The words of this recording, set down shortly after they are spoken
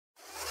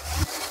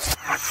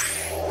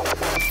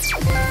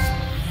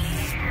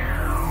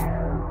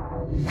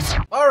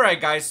Alright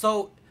guys,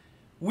 so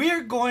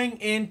we're going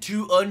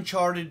into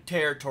uncharted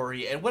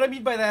territory, and what I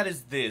mean by that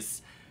is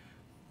this.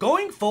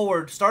 Going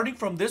forward, starting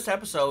from this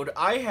episode,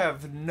 I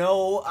have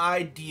no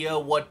idea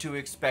what to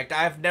expect.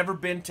 I have never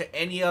been to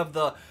any of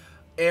the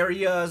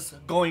areas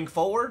going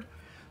forward,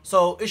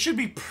 so it should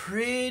be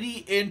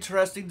pretty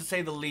interesting to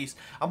say the least.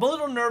 I'm a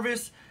little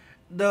nervous.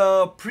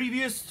 The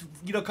previous,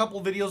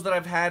 couple videos that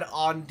I've had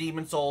on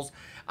Demon Souls,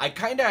 I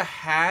kind of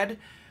had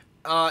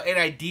an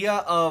idea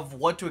of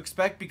what to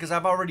expect because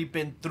I've already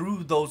been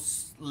through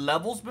those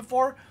levels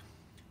before,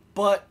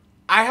 but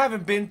I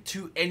haven't been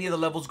to any of the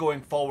levels going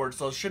forward,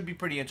 so it should be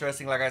pretty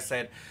interesting, like I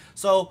said.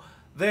 So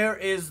there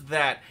is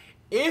that.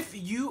 If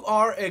you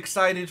are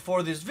excited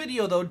for this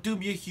video, though, do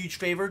me a huge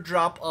favor,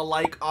 drop a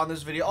like on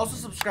this video. Also,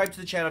 subscribe to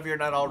the channel if you're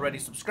not already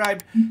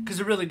subscribed, because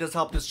it really does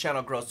help this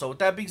channel grow. So with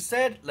that being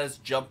said, let's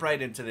jump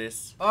right into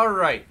this.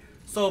 Alright,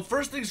 so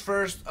first things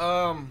first,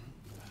 I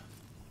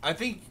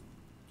think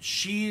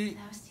she...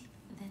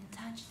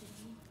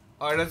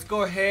 Alright, let's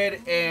go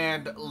ahead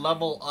and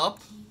level up.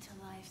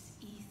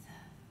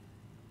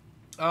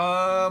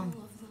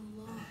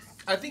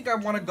 I think I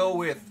want to go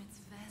with...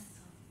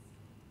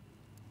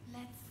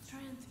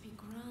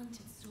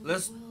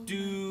 Let's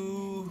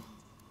do...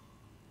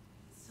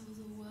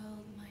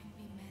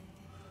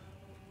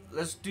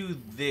 Let's do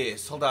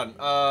this. Hold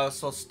on.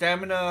 So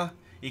stamina,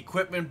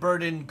 equipment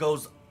burden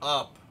goes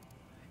up.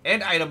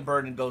 And item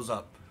burden goes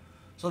up.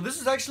 So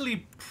this is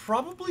actually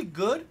probably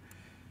good.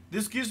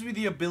 This gives me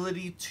the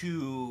ability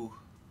to...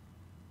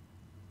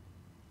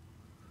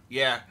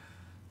 Yeah.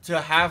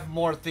 To have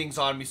more things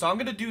on me. So I'm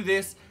going to do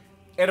this.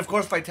 And of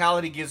course,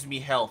 vitality gives me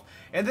health.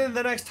 And then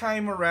the next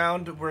time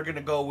around, we're going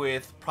to go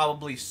with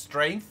probably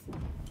strength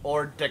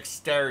or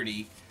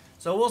dexterity.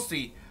 So we'll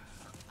see.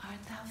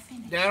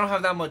 Yeah, I don't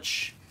have that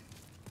much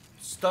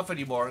stuff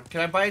anymore.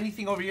 Can I buy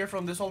anything over here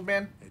from this old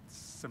man? It's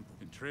simple.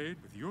 In trade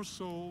with your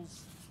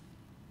souls.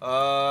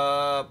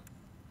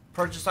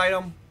 Purchase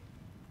item.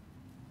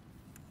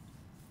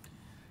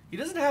 He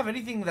doesn't have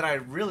anything that I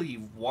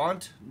really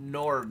want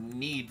nor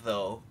need,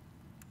 though.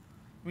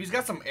 I mean, he's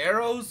got some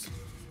arrows.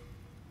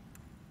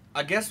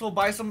 I guess we'll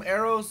buy some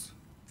arrows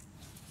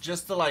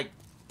just to, like,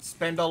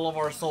 spend all of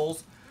our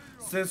souls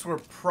since we're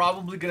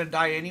probably gonna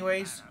die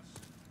anyways.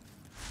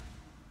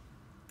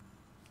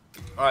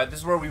 Alright, this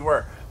is where we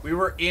were. We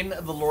were in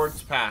the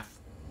Lord's Path.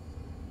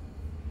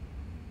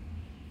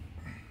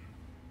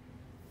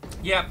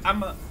 Yeah,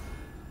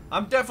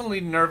 I'm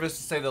definitely nervous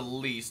to say the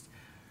least.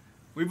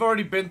 We've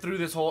already been through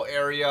this whole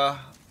area,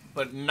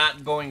 but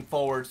not going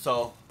forward,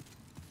 so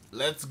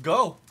let's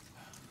go.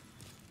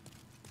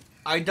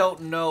 I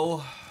don't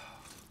know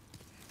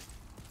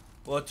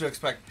what to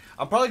expect.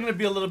 I'm probably going to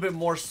be a little bit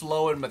more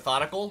slow and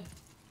methodical.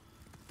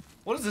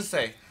 What does this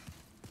say?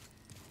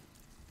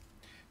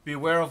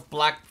 Beware of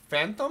black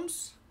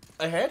phantoms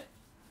ahead?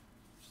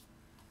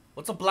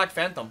 What's a black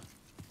phantom?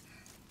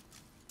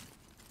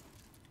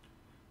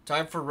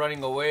 Time for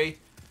running away.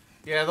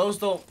 Yeah, those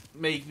don't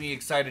make me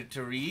excited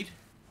to read.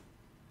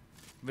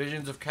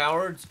 Visions of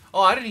cowards.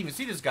 Oh, I didn't even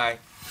see this guy.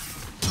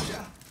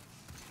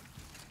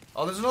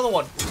 Oh, there's another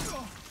one.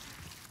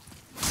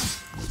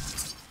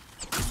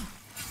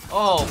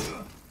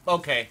 Oh,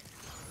 okay.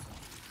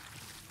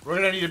 We're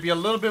gonna need to be a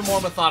little bit more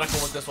methodical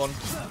with this one.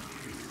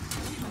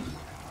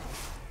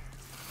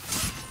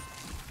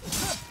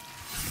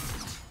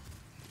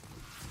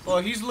 Oh,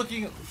 he's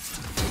looking...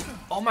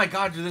 Oh my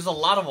god, dude, there's a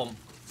lot of them.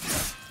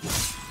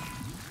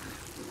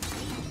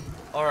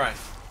 Alright.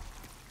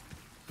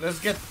 Let's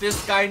get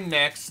this guy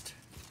next.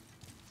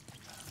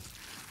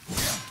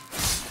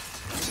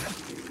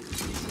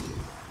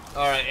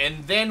 Alright,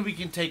 and then we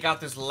can take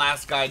out this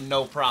last guy,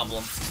 no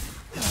problem.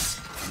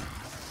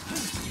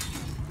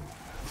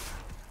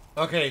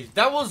 Okay,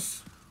 that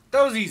was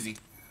easy.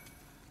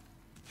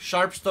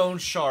 Sharpstone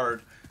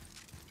shard.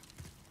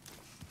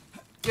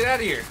 Get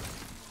out of here.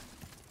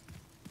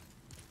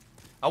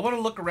 I want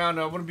to look around.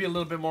 I want to be a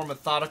little bit more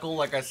methodical,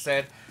 like I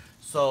said.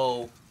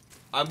 So,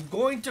 I'm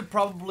going to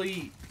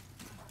probably...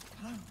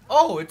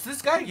 Oh, it's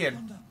this guy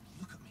again.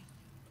 Look at me.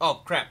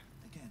 Oh, crap.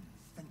 Again,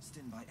 fenced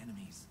in by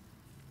enemies.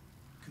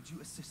 Could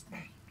you assist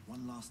me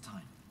one last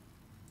time?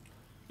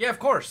 Yeah, of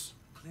course.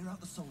 Clear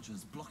out the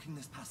soldiers blocking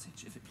this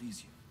passage, if it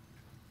please you.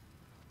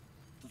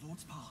 The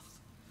Lord's Path,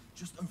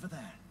 just over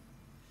there,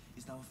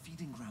 is now a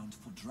feeding ground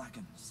for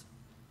dragons.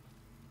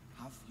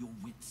 Have your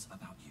wits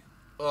about you.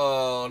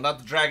 Oh, not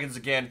the dragons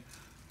again.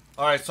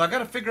 Alright, so I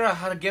gotta figure out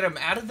how to get him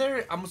out of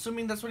there. I'm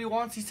assuming that's what he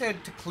wants. He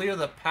said to clear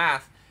the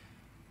path.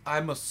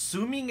 I'm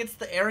assuming it's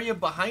the area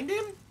behind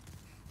him?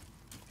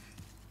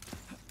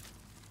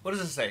 What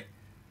does it say?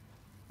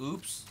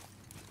 Oops.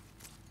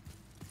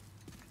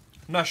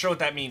 I'm not sure what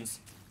that means.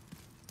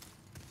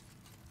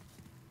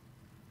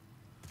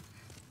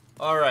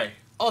 Alright.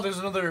 Oh, there's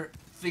another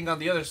thing on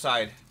the other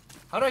side.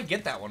 How do I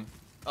get that one?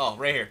 Oh,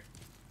 right here.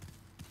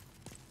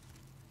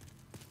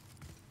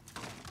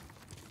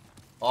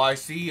 Oh, I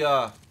see,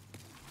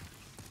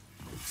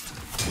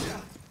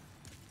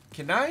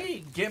 Can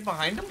I get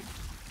behind him?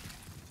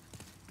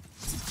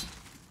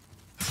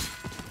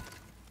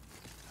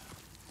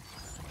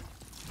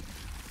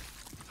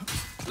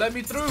 Let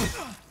me through.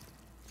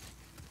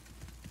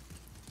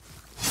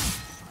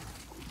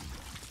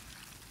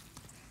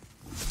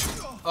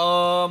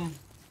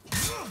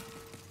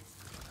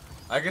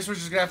 I guess we're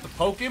just gonna have to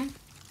poke him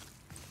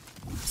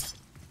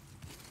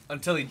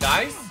until he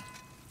dies.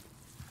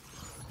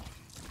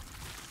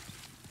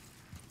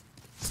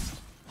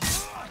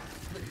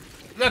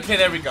 Okay,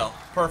 there we go.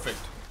 Perfect.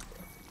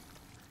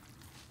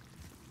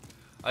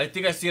 I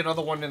think I see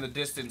another one in the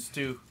distance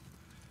too.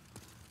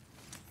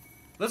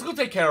 Let's go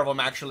take care of him,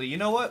 actually. You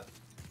know what?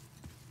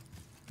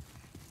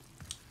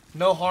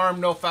 No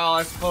harm, no foul,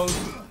 I suppose.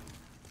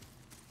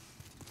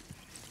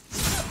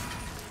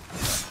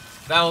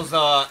 That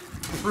was,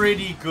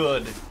 pretty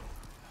good.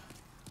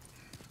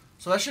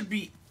 So that should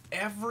be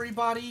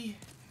everybody.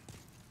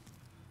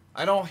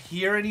 I don't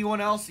hear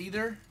anyone else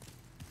either.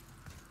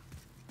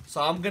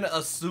 So I'm gonna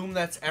assume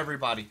that's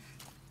everybody.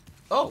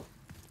 Oh.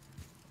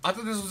 I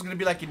thought this was gonna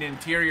be like an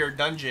interior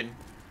dungeon.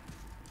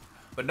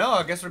 But no,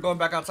 I guess we're going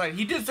back outside.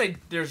 He did say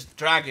there's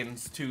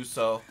dragons too,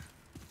 so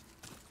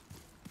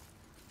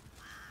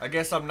I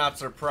guess I'm not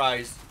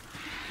surprised.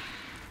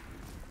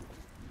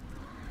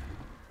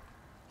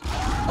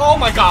 Oh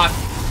my god!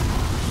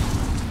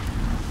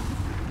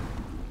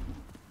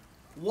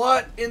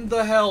 What in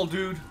the hell,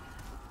 dude?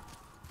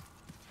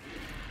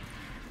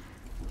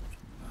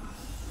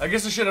 I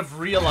guess I should have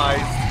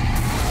realized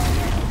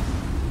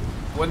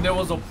when there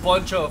was a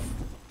bunch of...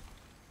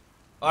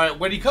 Alright,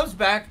 when he comes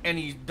back and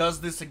he does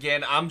this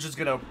again, I'm just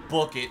gonna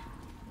book it.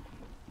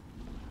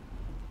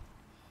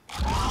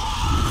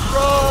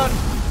 Run!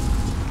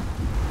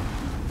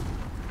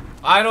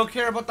 I don't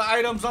care about the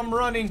items, I'm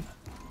running.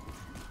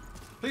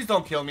 Please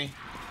don't kill me.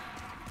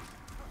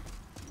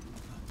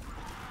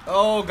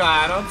 Oh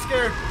god, I'm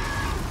scared.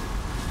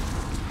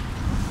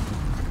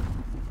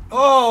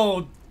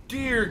 Oh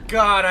dear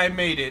god, I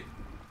made it.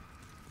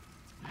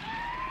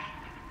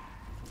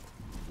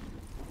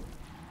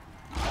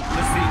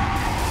 Let's see.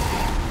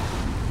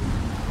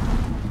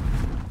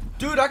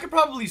 Dude, I could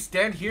probably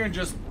stand here and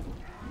just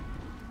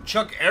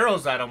chuck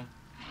arrows at him.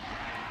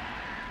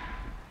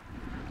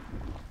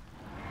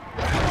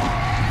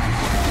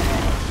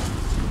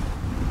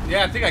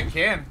 Yeah, I think I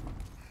can.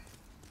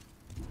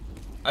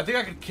 I think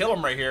I could kill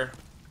him right here.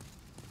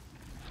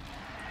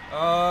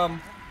 Oh!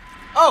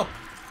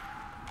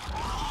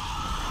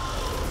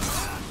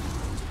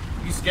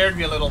 You scared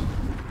me a little.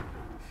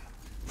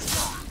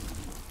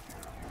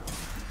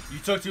 You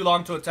took too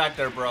long to attack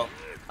there, bro.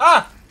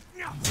 Ah!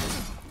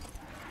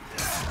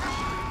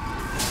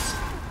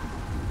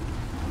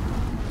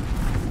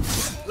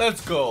 Let's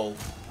go.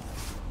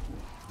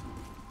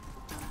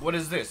 What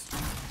is this?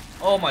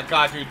 Oh my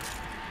god, dude.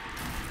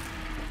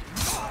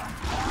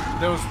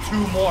 There was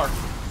two more.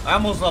 I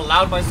almost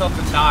allowed myself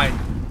to die.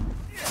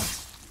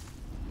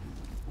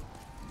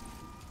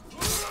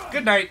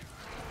 Good night.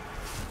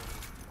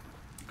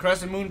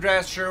 Crescent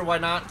Moongrass, sure, why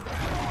not?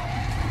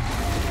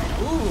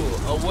 Ooh,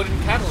 a wooden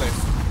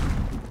catalyst.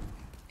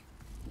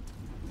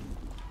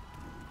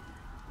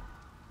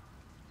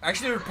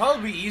 Actually, it would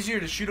probably be easier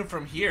to shoot him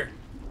from here.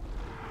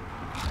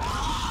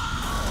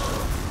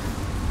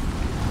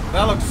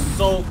 That looks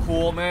so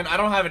cool, man. I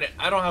don't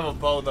have a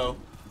bow though.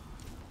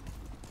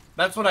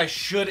 That's what I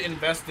should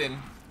invest in.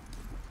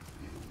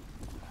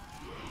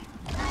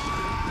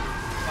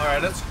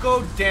 Alright, let's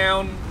go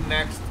down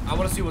next. I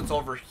want to see what's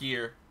over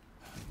here.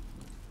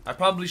 I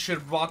probably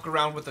should walk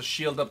around with a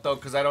shield up though,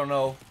 because I don't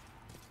know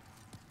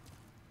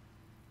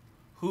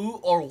who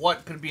or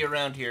what could be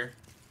around here.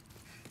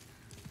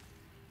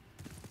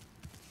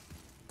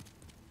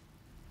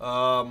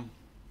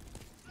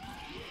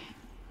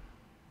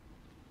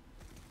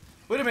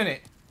 Wait a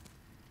minute.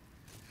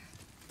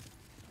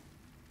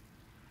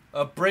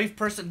 A brave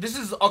person. This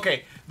is,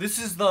 okay, this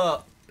is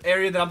the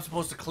area that I'm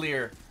supposed to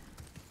clear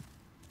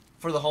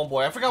for the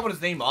homeboy. I forgot what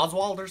his name,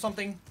 Oswald or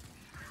something.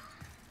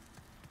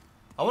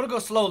 I want to go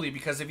slowly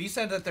because if he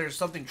said that there's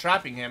something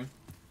trapping him.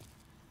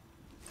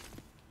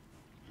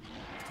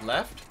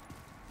 Left?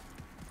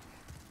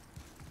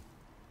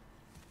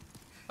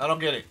 I don't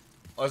get it.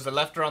 Oh, is the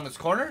left around this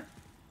corner?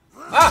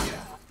 Ah!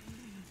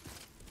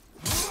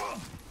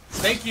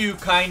 Thank you,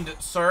 kind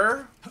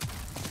sir.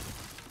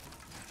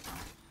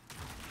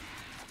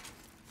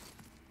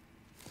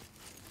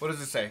 What does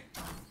it say?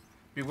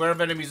 Beware of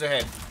enemies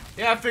ahead.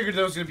 Yeah, I figured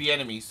there was gonna be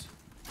enemies.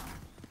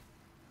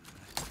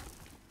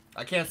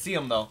 I can't see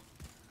them though.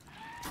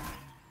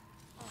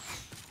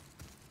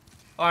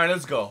 Alright,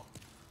 let's go.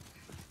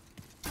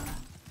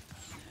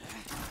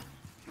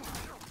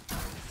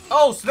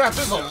 Oh snap,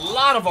 there's a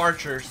lot of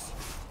archers.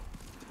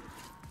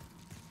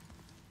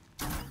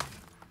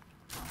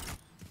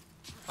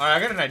 Alright, I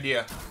got an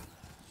idea.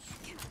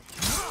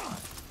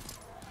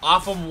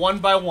 Off them one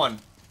by one.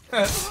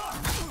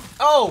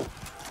 Oh!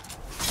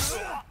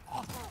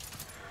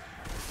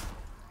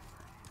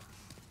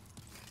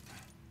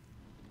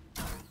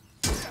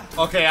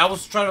 Okay, I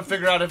was trying to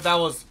figure out if that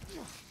was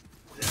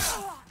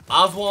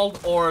Oswald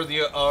or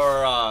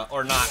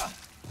not,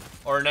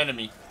 or an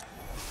enemy.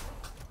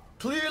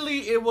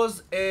 Clearly, it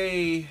was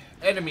a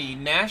enemy.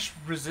 Nash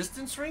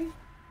resistance ring.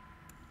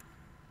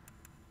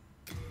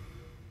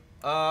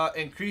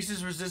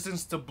 Increases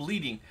resistance to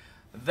bleeding.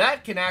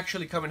 That can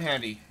actually come in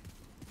handy.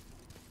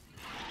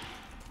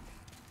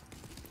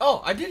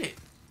 Oh, I did it.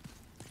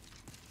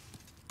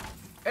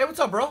 Hey, what's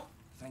up, bro?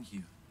 Thank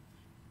you.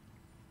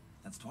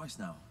 That's twice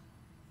now.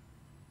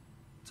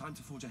 Time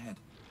to forge ahead.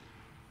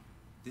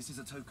 This is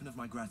a token of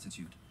my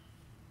gratitude.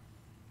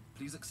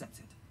 Please accept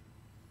it.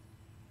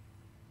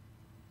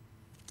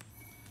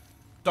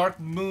 Dark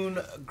Moon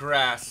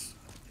Grass.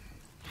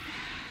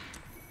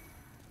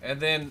 And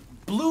then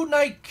Blue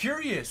Knight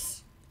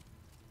Curious.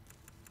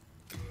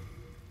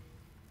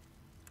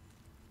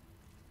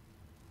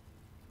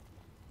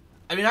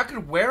 I mean, I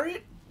could wear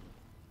it,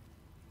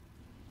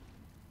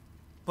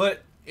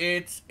 but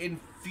it's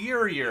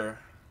inferior.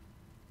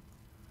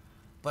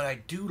 But I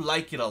do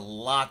like it a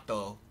lot,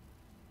 though.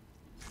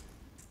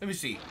 Let me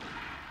see.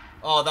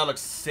 Oh, that looks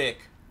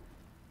sick.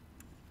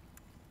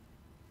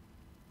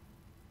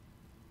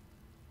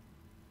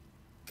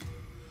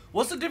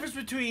 What's the difference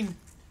between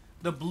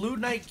the Blue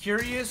Knight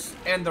Curious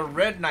and the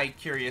Red Knight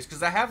Curious?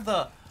 Because I have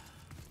the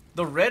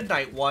Red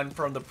Knight one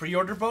from the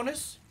pre-order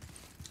bonus.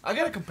 I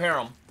gotta compare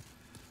them.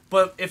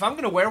 But if I'm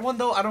gonna wear one,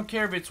 though, I don't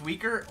care if it's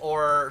weaker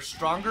or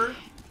stronger.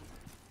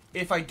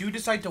 If I do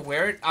decide to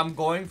wear it, I'm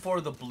going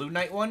for the Blue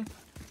Knight one.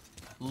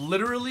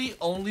 Literally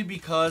only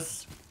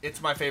because it's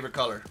my favorite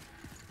color.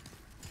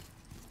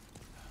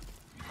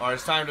 Alright,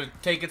 it's time to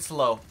take it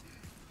slow.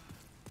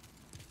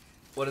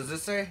 What does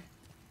this say?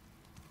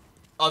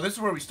 Oh, this is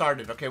where we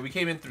started. Okay, we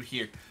came in through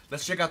here.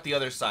 Let's check out the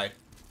other side.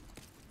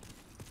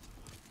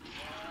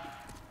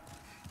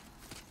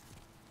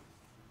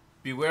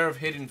 Beware of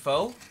hidden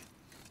foe.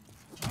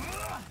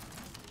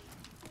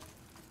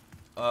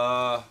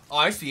 Oh,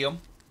 I see him.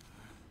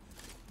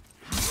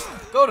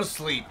 Go to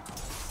sleep.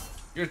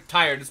 You're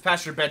tired. It's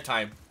past your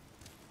bedtime.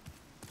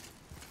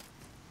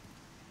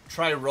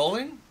 Try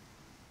rolling?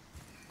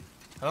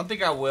 I don't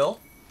think I will.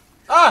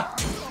 Ah!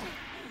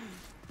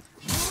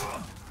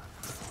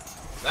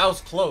 That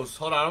was close.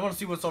 Hold on. I want to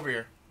see what's over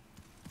here.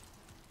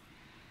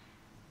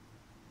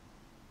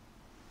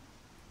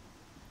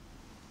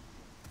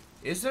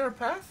 Is there a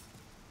path?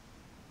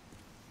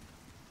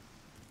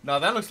 No,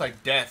 that looks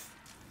like death.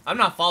 I'm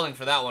not falling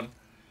for that one.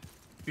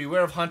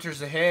 Beware of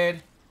hunters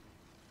ahead.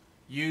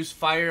 Use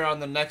fire on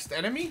the next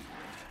enemy.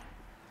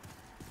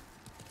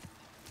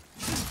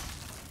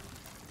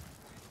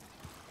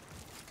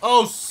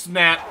 Oh,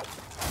 snap.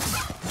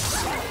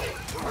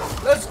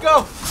 Let's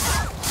go.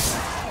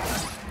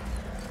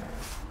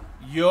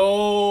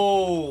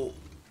 Yo.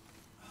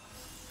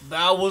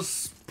 That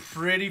was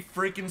pretty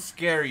freaking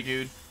scary,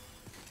 dude.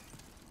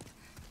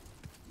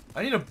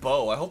 I need a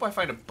bow. I hope I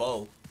find a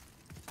bow.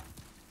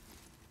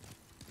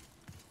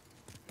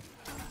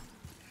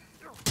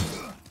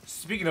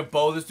 Speaking of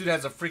bow, this dude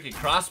has a freaking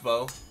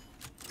crossbow.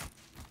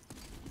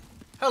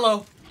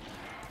 Hello.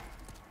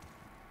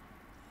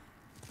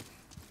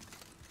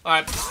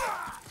 Alright.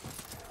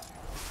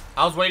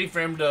 I was waiting for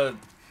him to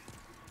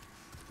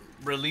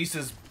release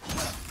his...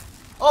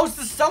 Oh, it's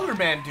the Cellar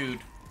Man dude.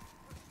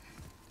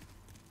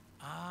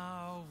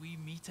 Ah, we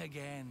meet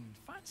again.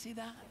 Fancy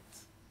that?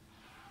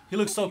 He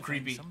looks so Hope you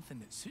find creepy. Something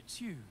that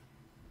suits you.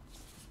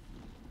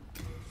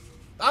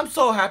 I'm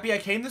so happy I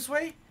came this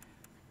way.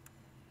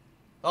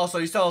 Also,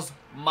 he sells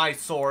my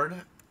sword.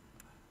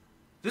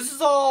 This is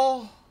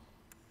all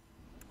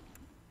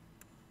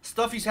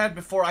stuff he's had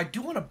before. I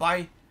do want to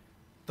buy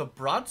the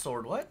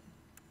broadsword. What?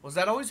 Was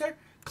that always there?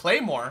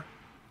 Claymore.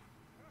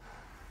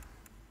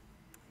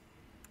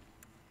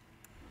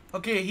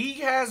 Okay,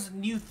 he has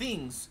new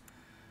things.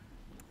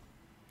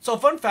 So,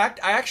 fun fact,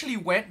 I actually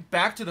went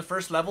back to the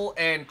first level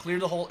and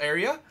cleared the whole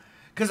area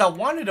because I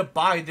wanted to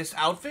buy this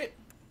outfit.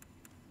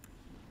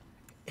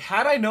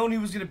 Had I known he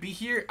was going to be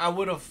here, I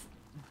would have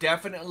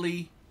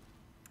definitely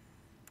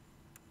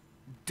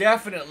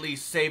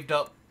saved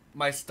up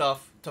my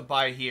stuff to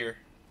buy here.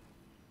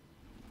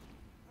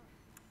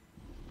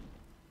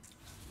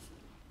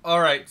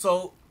 Alright,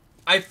 so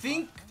I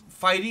think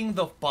fighting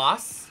the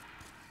boss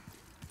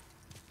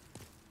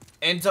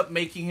ends up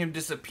making him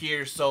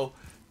disappear. So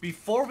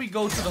before we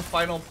go to the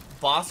final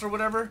boss or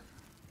whatever,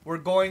 we're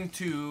going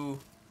to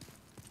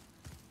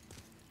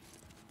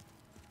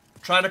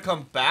try to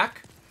come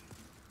back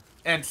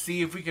and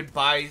see if we could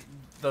buy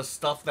the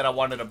stuff that I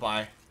wanted to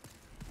buy.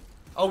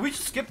 Oh, we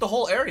just skipped the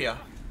whole area.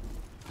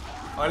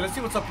 Alright, let's see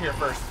what's up here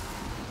first.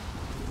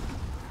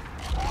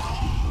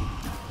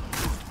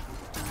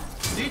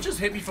 Did he just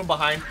hit me from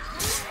behind?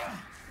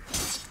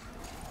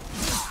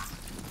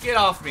 Get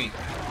off me.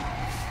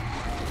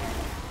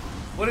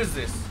 What is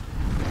this?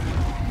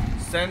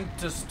 Send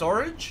to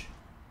storage?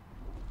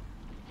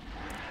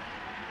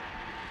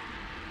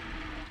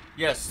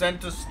 Yes, send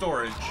to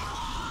storage.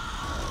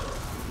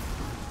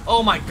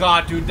 Oh my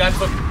god, dude,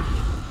 that's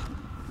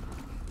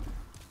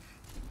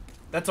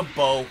a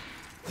bow.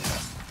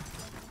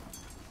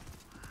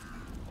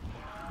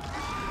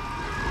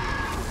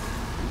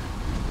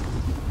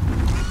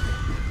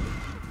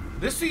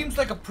 This seems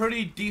like a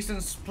pretty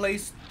decent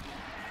place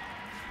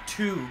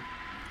too.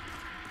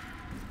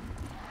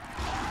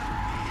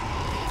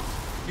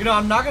 You know,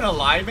 I'm not gonna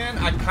lie, man.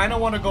 I kind of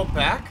want to go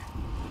back.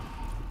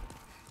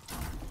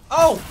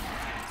 Oh!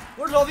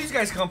 Where did all these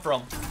guys come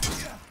from?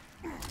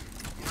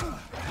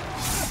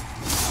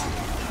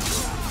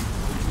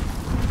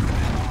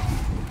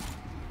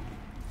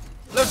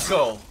 Let's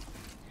go.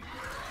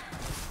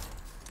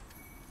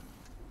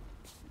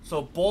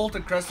 So, Bolt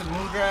and Crescent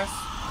Moongrass.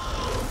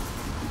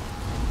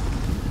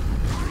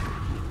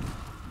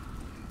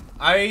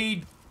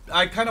 I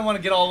kind of want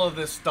to get all of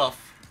this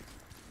stuff.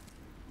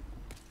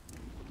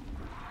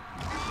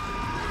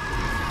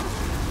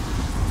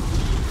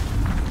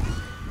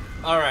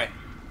 Alright.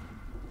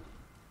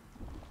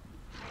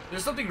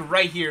 There's something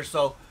right here,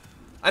 so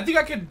I think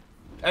I could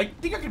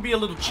be a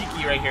little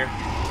cheeky right here.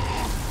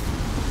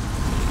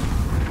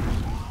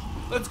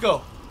 Let's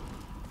go.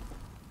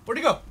 Where'd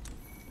he go?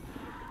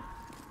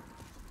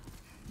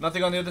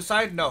 Nothing on the other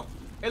side? No.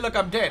 Hey, look,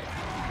 I'm dead.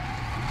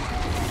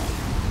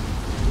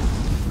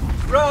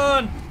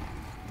 Run!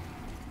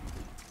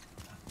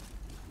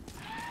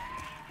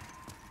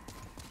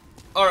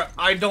 Alright,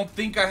 I don't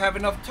think I have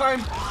enough time.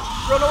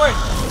 Run away!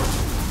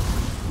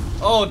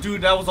 Oh,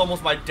 dude, that was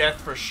almost my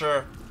death for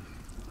sure.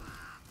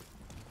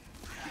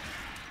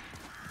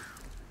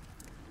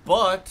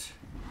 But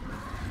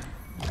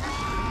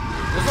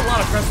there's a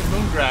lot of Crescent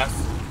Moongrass.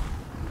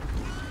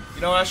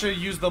 You know, I should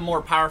use the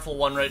more powerful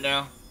one right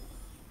now.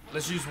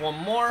 Let's use one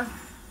more.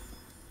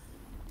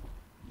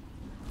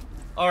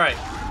 Alright.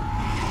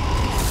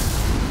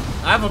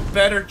 I have a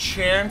better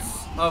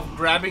chance of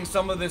grabbing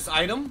some of this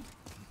item.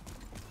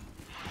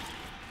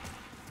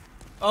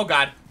 Oh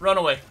god, run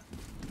away.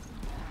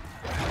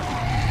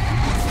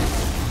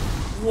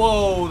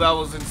 Whoa, that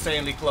was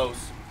insanely close.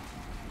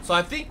 So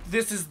I think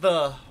this is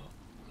the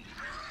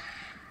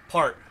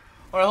part.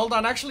 Alright, hold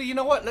on. Actually, you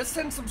know what? Let's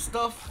send some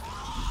stuff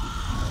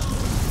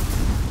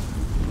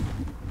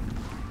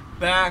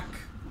back.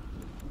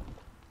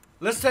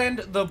 Let's send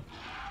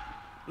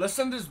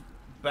this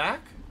back.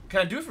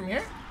 Can I do it from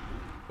here?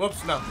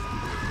 Whoops, no.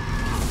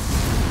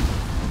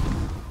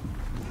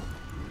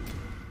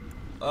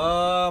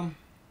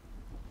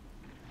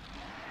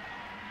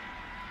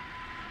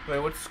 Wait,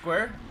 what's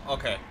square?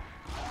 Okay.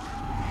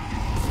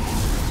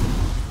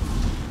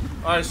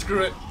 Alright, screw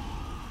it.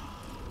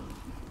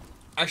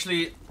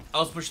 Actually, I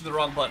was pushing the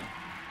wrong button.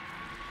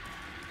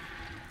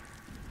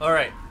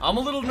 Alright, I'm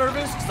a little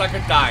nervous because I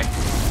could die.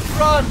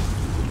 Run!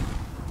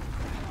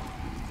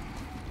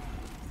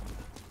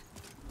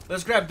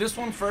 Let's grab this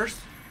one first.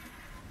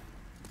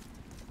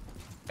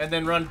 And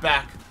then run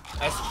back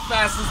as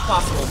fast as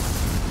possible.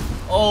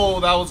 Oh,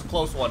 that was a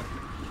close one.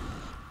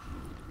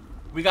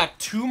 We got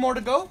 2 more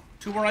to go.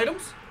 2 more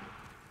items.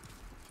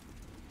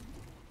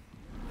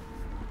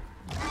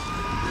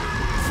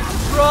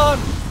 Run!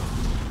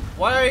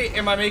 Why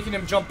am I making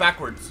him jump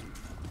backwards?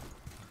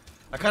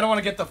 I kind of want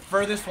to get the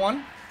furthest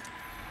one.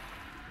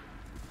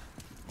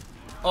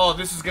 Oh,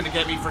 this is going to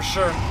get me for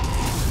sure.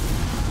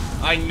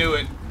 I knew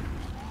it.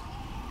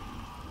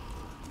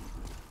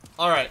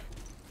 Alright.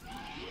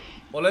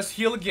 Well, let's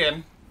heal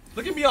again.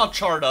 Look at me all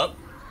charred up.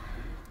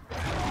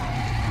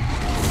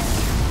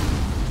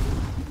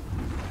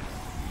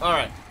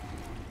 Alright.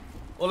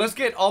 Well, let's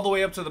get all the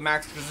way up to the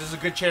max because there's a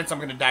good chance I'm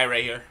going to die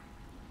right here.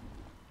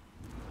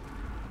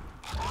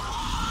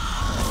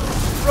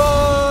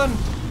 Run!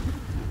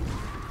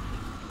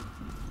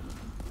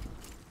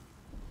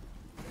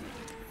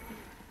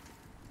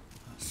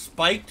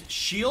 Spiked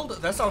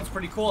shield? That sounds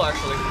pretty cool,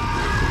 actually.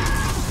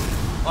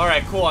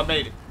 Alright, cool. I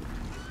made it.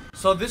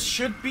 So this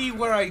should be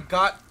where I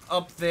got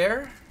up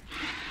there.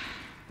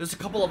 There's a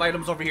couple of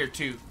items over here,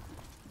 too.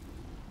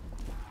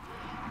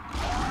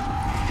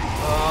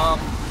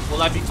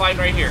 Will I be fine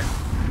right here?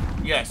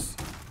 Yes.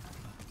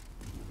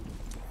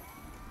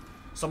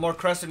 Some more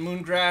Crescent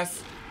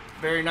Moongrass.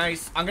 Very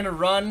nice. I'm gonna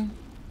run,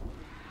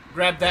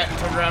 grab that, and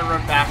turn around and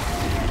run back.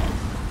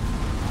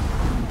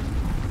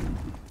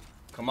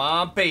 Come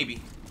on,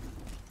 baby.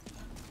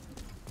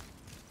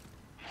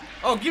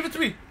 Oh, give it to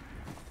me.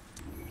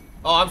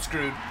 Oh, I'm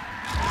screwed.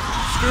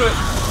 Screw it.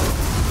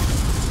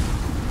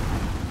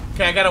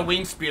 Okay, I got a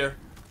wing spear.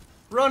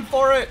 Run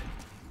for it.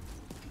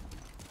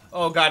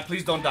 Oh, God,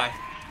 please don't die.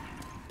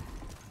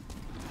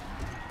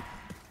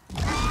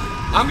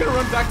 I'm gonna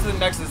run back to the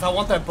Nexus. I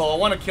want that bow. I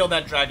want to kill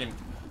that dragon.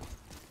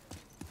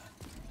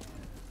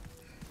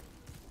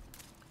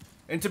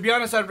 And to be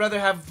honest, I'd rather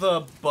have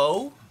the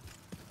bow.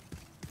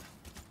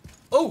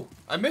 Oh,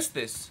 I missed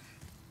this.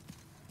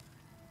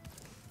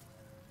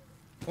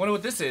 I wonder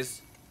what this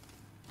is.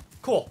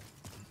 Cool.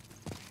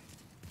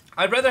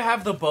 I'd rather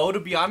have the bow, to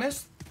be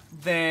honest,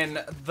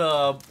 than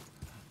the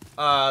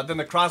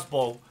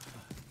crossbow,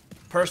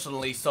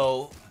 personally.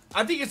 So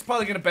I think it's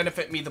probably gonna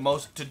benefit me the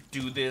most to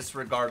do this,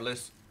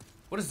 regardless.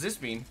 What does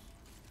this mean?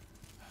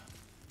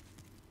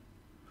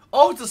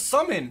 Oh, it's a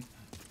summon.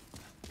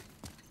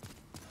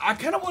 I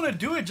kind of want to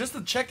do it just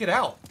to check it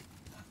out.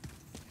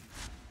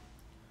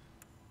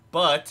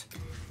 But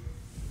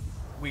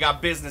we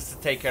got business to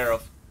take care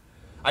of.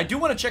 I do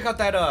want to check out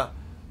that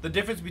the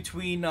difference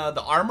between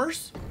the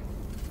armors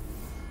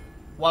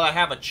while I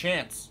have a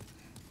chance.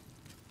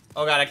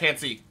 Oh god, I can't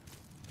see.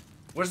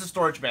 Where's the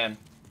storage man?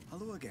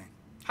 Hello again.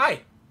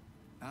 Hi.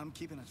 I'm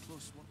keeping a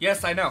close watch.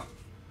 Yes, I know.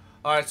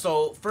 Alright,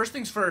 so first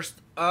things first.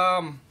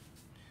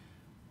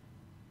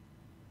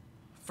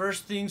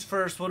 First things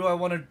first, what do I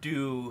want to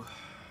do?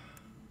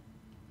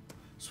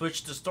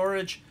 Switch to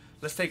storage.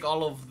 Let's take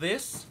all of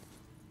this.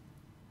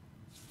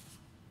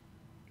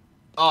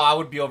 Oh, I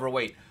would be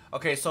overweight.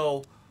 Okay,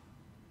 so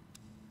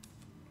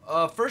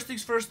first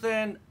things first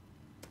then.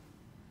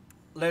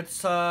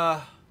 Let's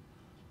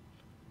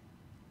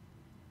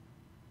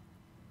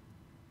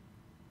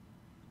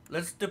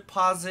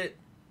deposit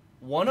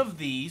one of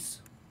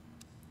these.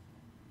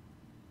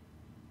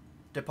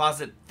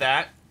 Deposit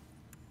that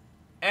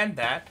and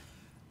that.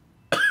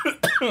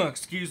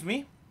 Excuse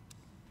me.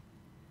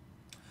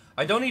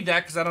 I don't need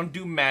that because I don't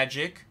do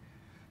magic.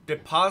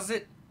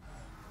 Deposit.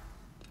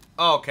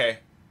 Oh, okay.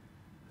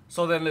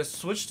 So then let's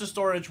switch to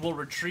storage. We'll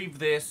retrieve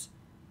this.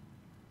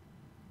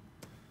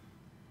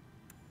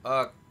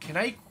 Can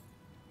I?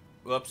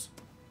 Whoops.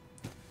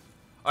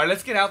 Alright,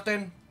 let's get out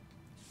then.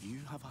 You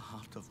have a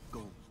heart of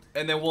gold.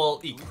 And then we'll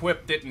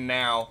equip it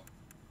now.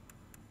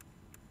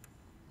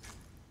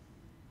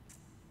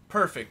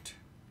 Perfect.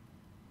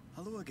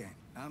 Hello again.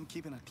 I'm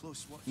keeping a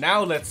close watch.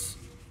 Now let's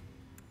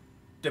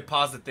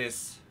deposit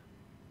this.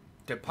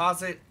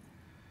 Deposit.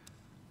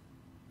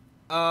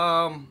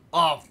 Oh.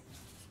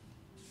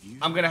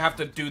 I'm gonna have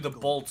to do the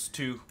bolts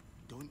too.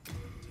 Don't take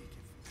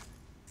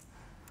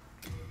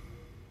it.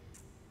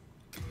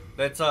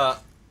 Let's how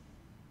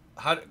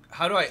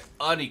do I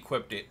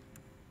unequip it?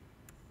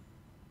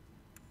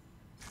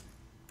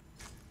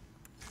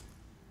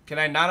 Can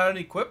I not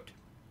unequipped?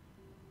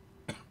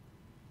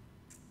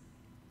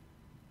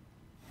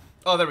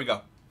 Oh, there we go.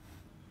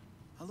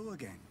 Hello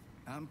again.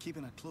 I'm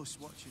keeping a close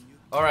watch on you.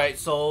 Alright,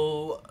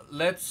 so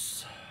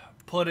let's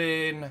put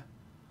in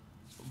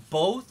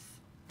both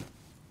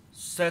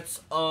sets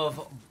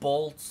of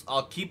bolts.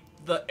 I'll keep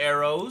the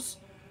arrows.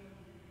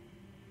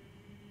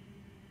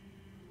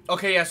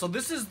 Okay, yeah, so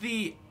this is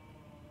the...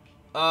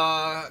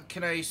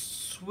 can I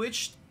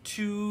switch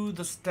to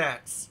the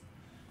stats?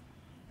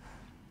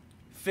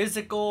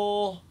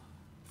 Physical,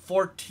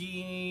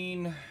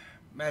 14,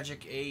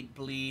 magic 8,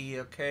 bleed,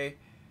 okay.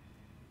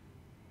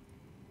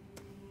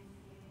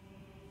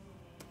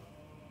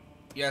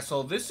 Yeah,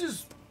 so this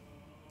is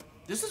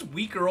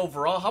weaker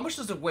overall. How much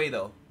does it weigh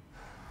though?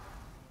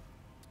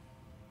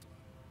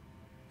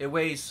 It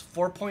weighs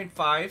 4.5,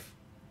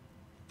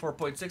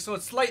 4.6, so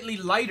it's slightly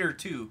lighter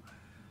too.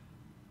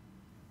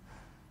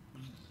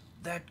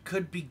 That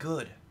could be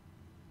good.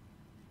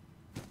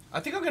 I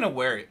think I'm gonna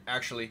wear it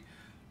actually.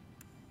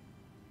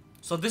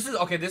 So this is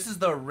okay, this is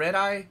the red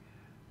eye.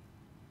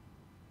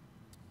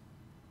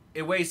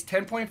 It weighs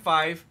 10.5,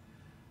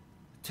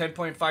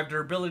 10.5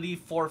 durability,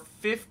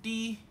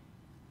 450.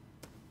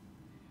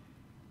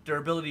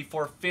 Durability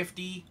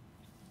 450.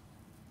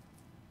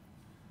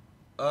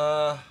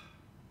 They're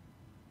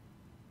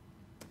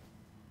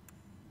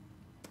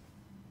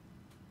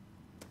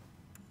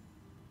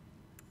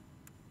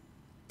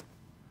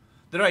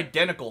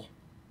identical.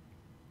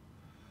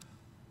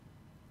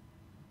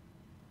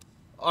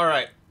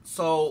 Alright,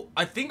 so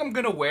I think I'm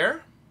gonna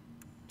wear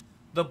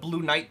the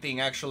Blue Knight thing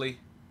actually.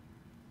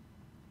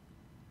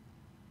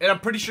 And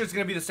I'm pretty sure it's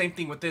gonna be the same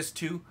thing with this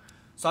too.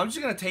 So I'm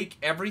just gonna take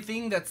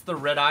everything that's the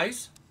red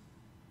eyes.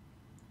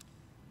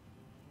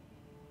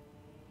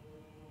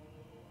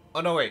 Oh,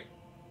 no, wait.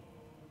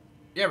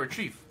 Yeah,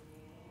 retrieve.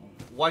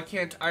 Why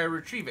can't I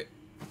retrieve it?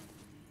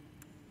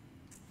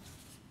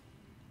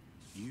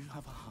 You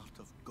have a heart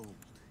of gold.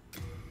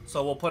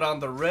 So we'll put on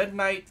the Red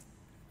Knight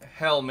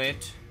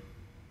helmet.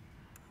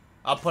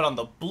 I'll put on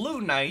the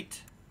Blue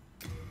Knight.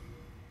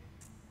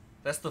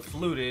 That's the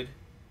fluted.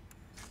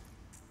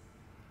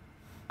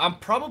 I'm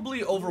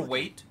probably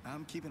overweight.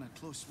 I'm keeping a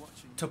close watch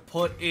on you. To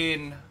put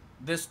in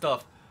this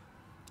stuff.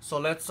 So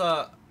let's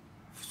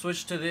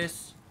switch to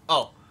this.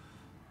 Oh.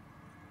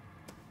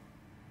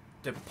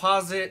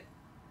 Deposit.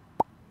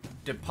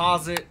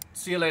 Deposit.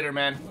 See you later,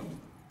 man.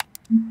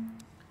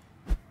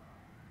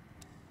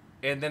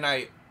 And then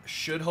I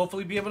should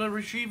hopefully be able to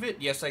retrieve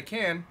it. Yes, I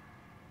can.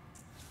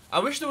 I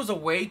wish there was a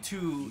way to...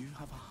 You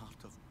have a heart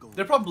of gold.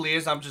 There probably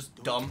is. I'm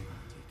just dumb.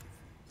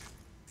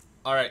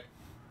 Alright.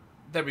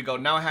 There we go.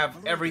 Now I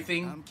have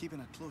everything. I'm keeping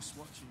a close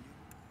watch on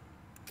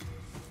you.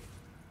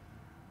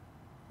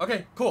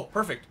 Okay, cool.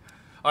 Perfect.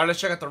 Alright,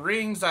 let's check out the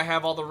rings. I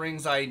have all the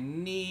rings I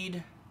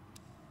need.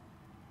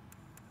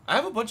 I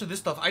have a bunch of this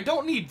stuff. I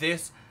don't need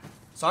this.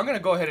 So I'm going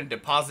to go ahead and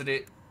deposit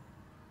it.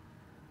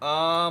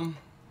 Honestly,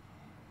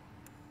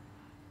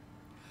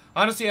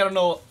 I don't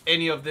know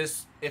any of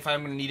this. If I'm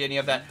going to need any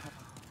of that.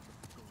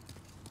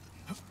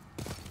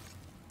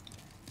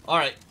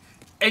 Alright.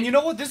 And you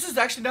know what? This is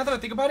actually, now that I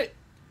think about it,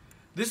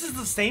 this is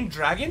the same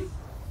dragon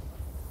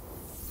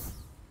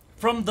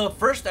from the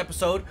first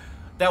episode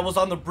that was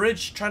on the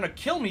bridge trying to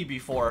kill me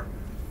before.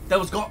 That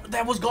was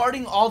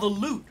guarding all the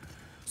loot.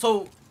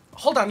 So,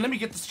 hold on, let me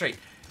get this straight.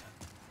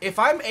 If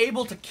I'm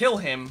able to kill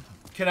him,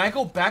 can I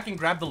go back and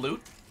grab the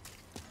loot?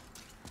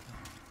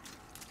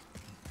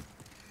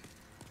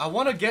 I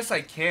want to guess I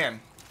can.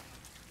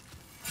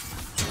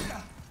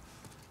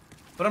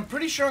 But I'm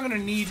pretty sure I'm gonna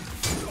need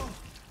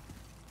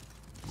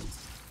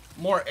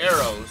more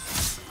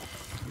arrows.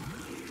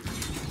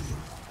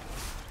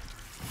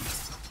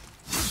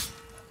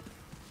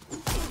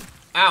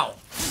 Ow.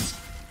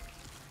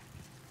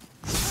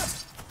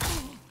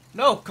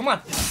 No, come on.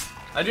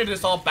 I did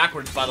this all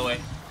backwards, by the way.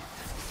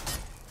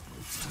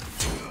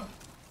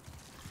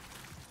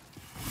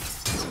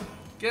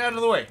 Get out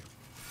of the way.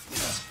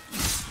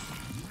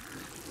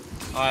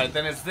 Alright,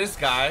 then it's this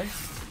guy.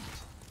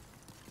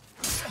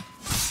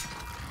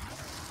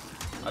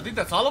 I think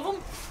that's all of them.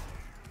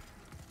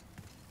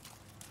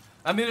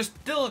 I mean, there's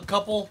still a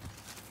couple.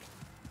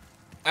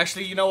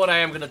 Actually, you know what? I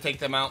am going to take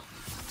them out.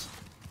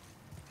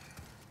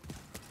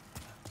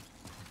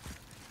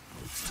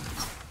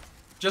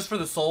 Just for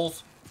the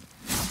souls.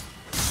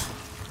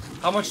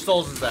 How much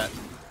souls is that?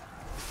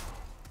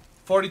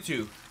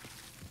 42.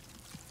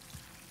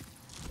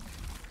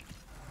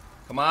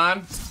 Come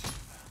on.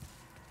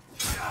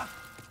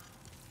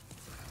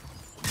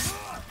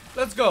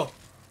 Let's go.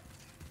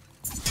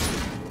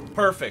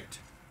 Perfect.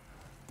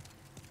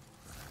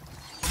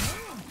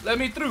 Let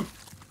me through.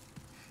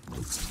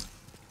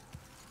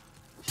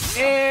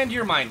 And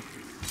you're mine.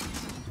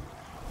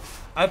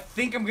 I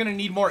think I'm gonna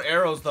need more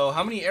arrows though.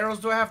 How many arrows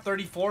do I have?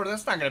 34?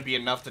 That's not gonna be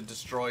enough to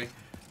destroy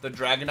the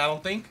dragon, I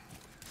don't think.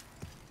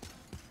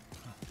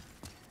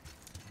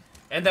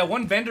 And that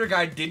one vendor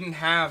guy didn't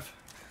have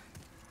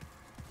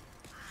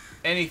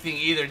anything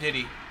either, did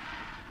he?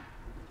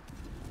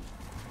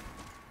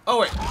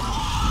 Oh wait.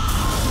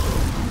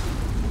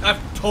 I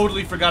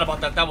totally forgot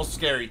about that. That was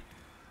scary.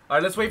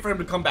 Alright, let's wait for him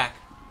to come back.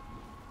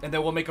 And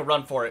then we'll make a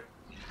run for it.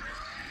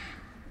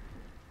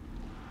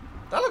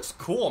 That looks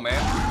cool,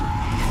 man.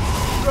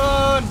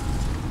 Run!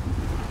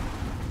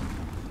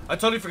 I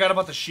totally forgot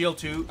about the shield,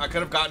 too. I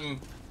could have gotten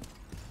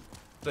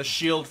the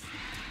shield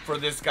for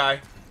this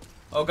guy.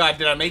 Oh, God.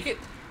 Did I make it?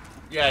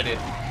 Yeah, I did.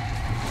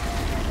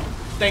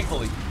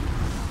 Thankfully.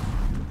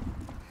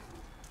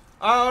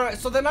 Alright,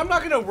 so then I'm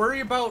not going to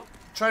worry about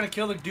trying to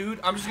kill the dude.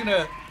 I'm just going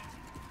to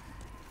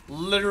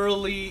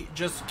literally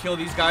just kill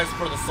these guys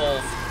for the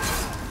souls.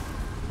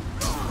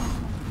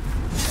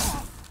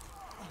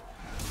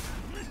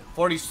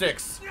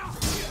 46.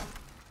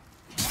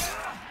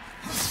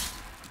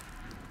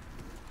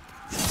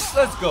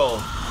 Let's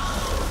go.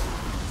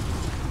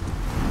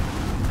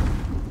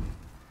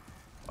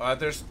 Alright,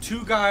 there's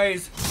two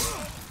guys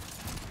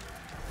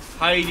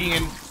hiding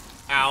in...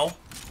 Ow.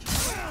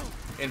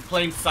 In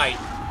plain sight.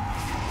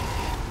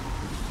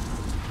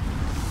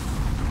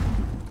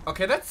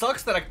 Okay, that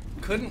sucks that I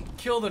couldn't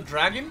kill the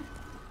dragon.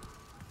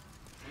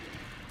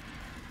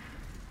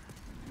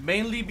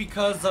 Mainly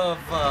because of,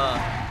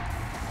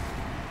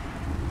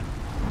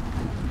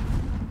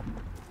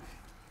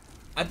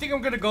 I think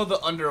I'm gonna go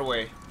the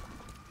underway.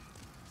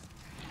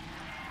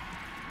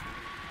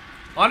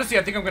 Honestly,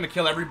 I think I'm gonna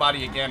kill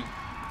everybody again.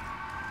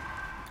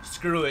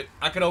 Screw it.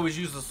 I could always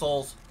use the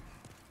souls.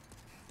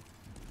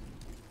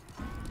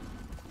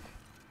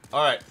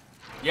 Alright.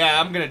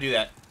 Yeah, I'm gonna do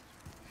that.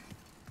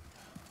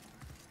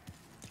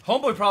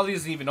 Homeboy probably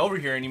isn't even over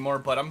here anymore,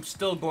 but I'm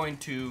still going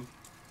to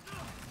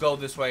go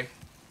this way.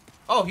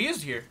 Oh, he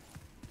is here.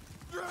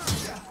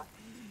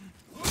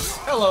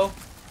 Hello.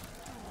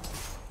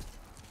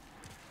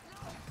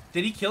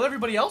 Did he kill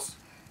everybody else?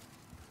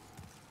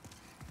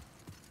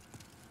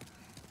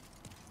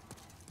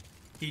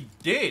 He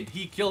did.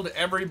 He killed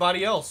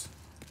everybody else.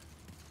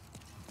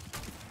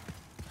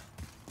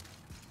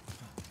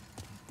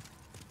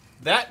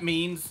 That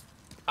means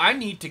I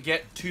need to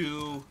get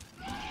to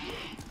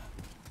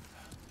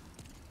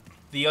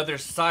the other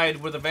side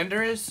where the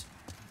vendor is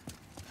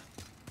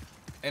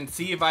and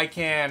see if I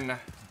can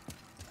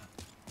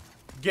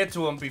get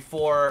to him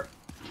before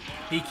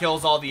he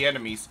kills all the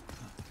enemies.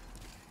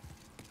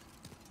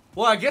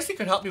 Well, I guess he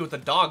could help me with the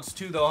dogs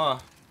too, though, huh?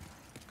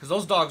 Because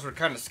those dogs were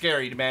kind of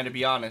scary, man, to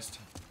be honest.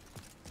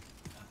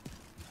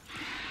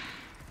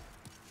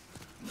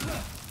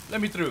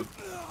 Let me through.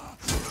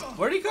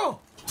 Where'd he go?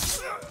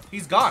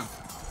 He's gone.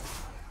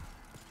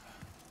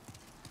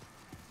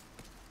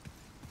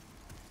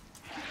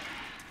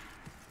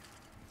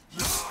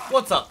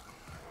 What's up?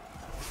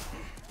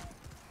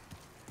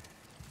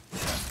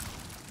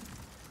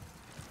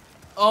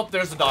 Oh,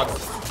 there's the dog.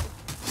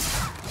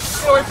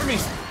 Get away from me.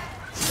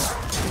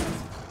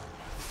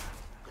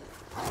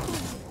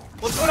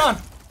 What's going on?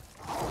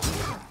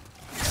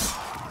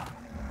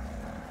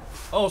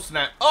 Oh,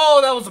 snap.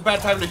 Oh, that was a bad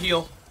time to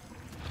heal.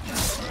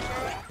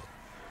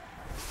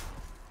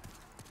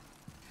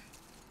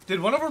 Did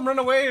one of them run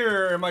away,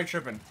 or am I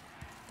tripping?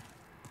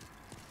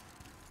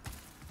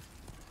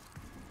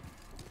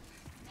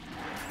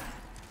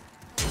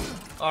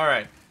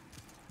 Alright.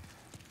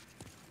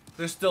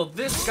 There's still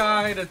this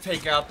guy to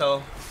take out,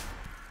 though.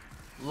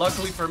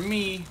 Luckily for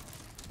me,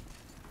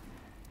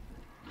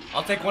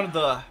 I'll take one of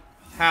the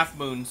half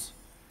moons.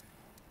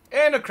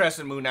 And a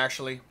crescent moon,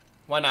 actually.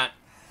 Why not?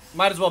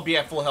 Might as well be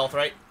at full health,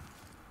 right?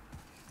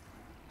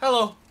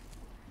 Hello.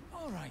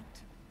 Alright.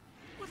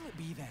 What'll it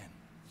be then?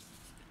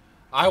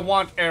 I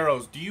want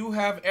arrows. Do you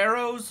have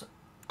arrows?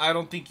 I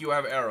don't think you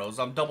have arrows.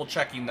 I'm double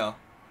checking, though.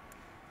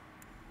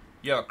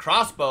 You have a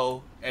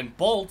crossbow and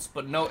bolts,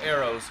 but no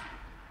arrows.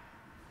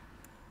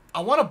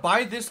 I want to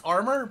buy this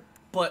armor,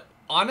 but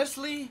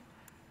honestly,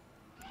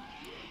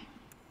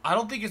 I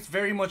don't think it's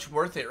very much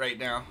worth it right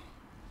now.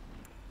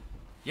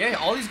 Yeah,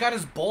 all he's got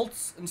is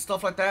bolts and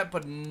stuff like that,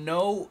 but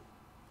no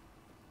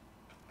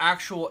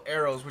actual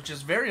arrows, which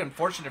is very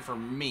unfortunate for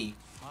me.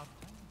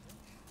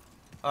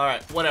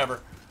 Alright, whatever.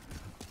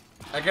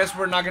 I guess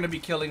we're not going to be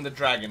killing the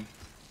dragon.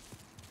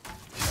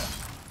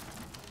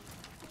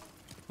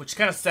 Which is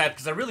kind of sad,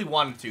 because I really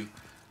wanted to.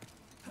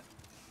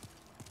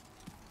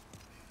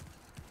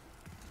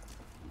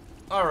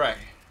 Alright,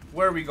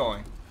 where are we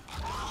going?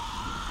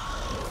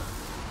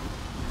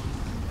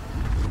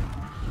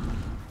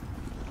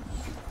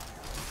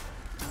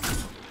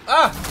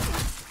 Ah!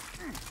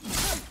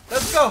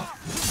 Let's go!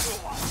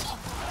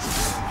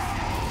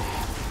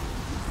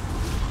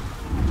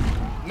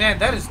 Man,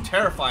 that is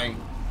terrifying.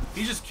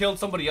 He just killed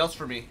somebody else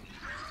for me.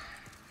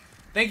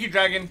 Thank you,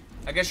 dragon.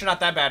 I guess you're not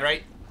that bad,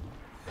 right?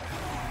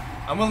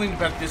 I'm willing to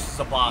bet this is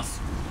a boss.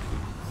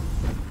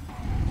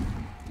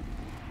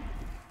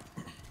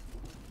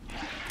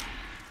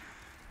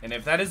 And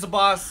if that is a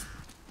boss...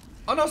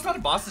 Oh no, it's not a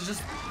boss, it's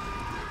just...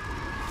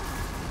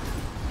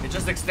 It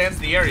just extends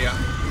the area.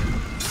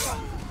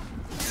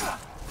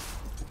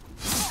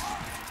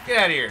 Get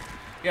out of here.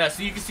 Yeah,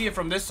 so you can see it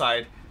from this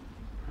side.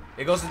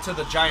 It goes into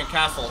the giant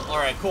castle.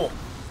 Alright, cool.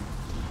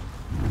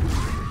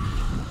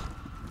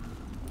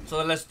 So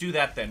then let's do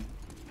that then.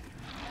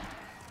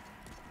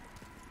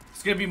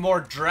 It's gonna be more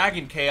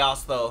dragon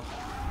chaos though.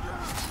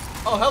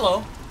 Oh,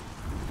 hello.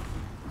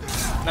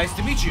 Nice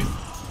to meet you.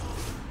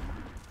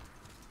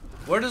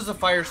 Where does the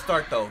fire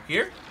start though?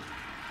 Here?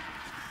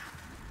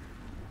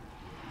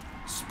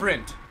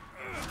 Sprint.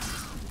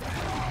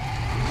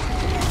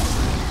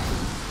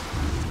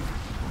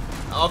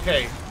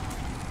 Okay.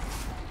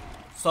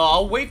 So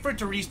I'll wait for it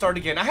to restart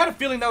again. I had a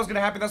feeling that was gonna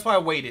happen, that's why I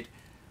waited.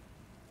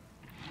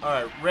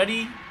 Alright,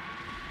 ready?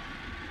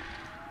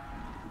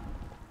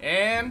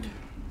 And...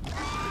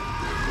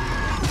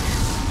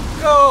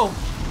 go!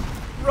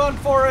 Run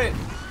for it!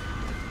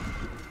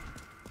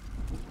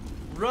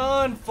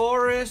 Run,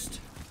 Forest!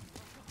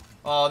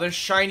 Oh, there's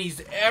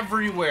shinies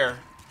everywhere.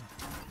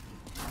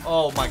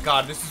 Oh my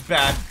god, this is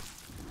bad.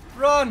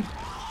 Run!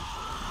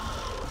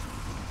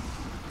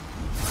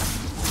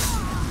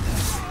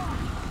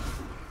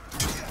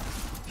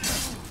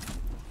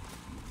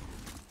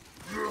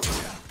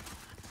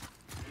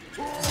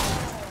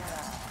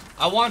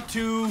 I want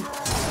to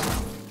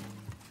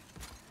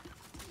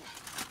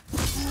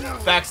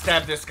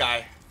backstab this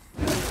guy.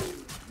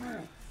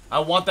 I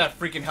want that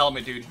freaking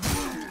helmet, dude.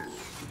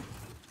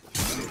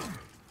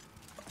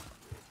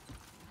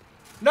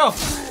 No!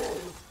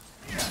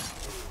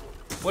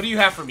 What do you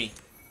have for me?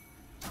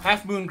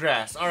 Half moon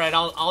grass. Alright,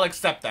 I'll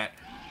accept that.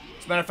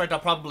 As a matter of fact, I'll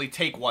probably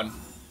take one.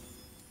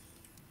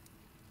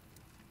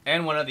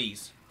 And one of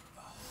these.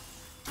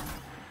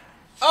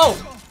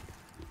 Oh!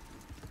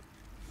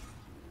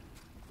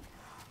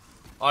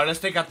 Alright, let's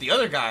take out the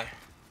other guy.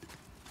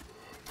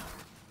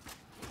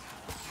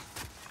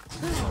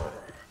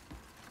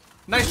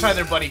 Nice try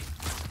there, buddy.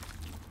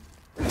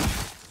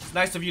 It's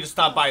nice of you to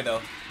stop by,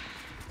 though.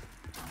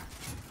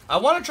 I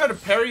want to try to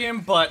parry him,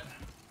 but...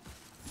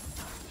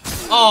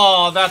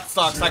 oh, that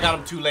sucks. I got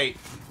him too late.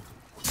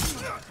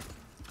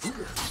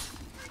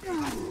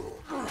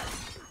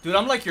 Dude,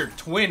 I'm like your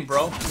twin,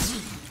 bro.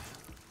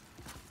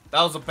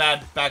 That was a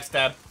bad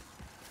backstab.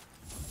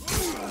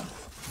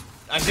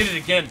 I did it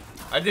again.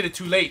 I did it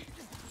too late.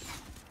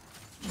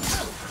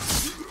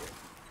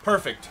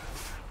 Perfect.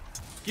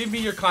 Give me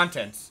your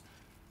contents.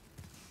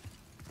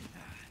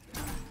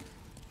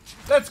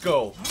 Let's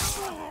go.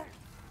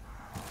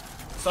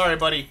 Sorry,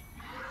 buddy.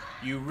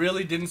 You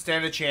really didn't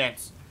stand a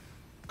chance.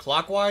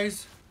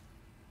 Clockwise?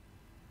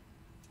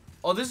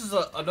 Oh, this is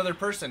another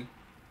person.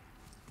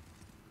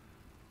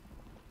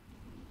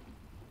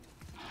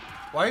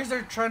 Why is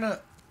there trying to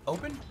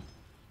open?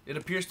 It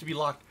appears to be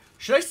locked.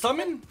 Should I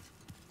summon?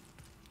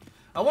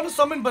 I want to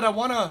summon, but I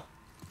want to...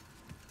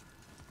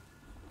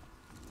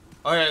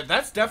 oh yeah,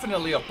 that's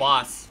definitely a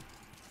boss.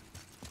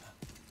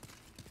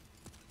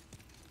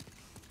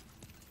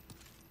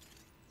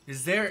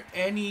 Is there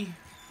any...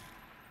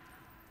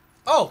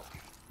 oh!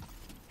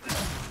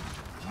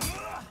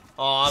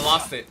 Oh, I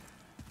lost it.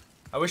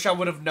 I wish I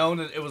would have known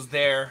that it was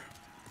there.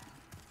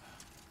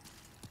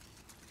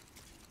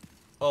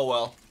 Oh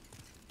well.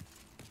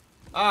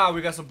 Ah,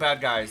 we got some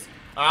bad guys.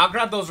 I'll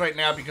grab those right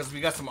now because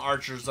we got some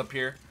archers up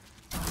here.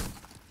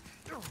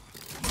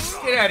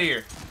 Get out of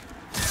here.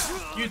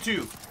 You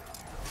too.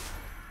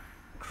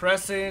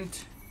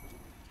 Crescent.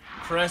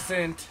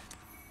 Crescent.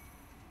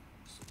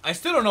 I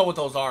still don't know what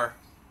those are.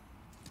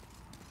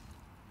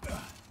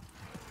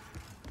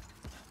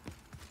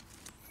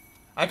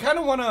 I kind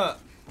of want to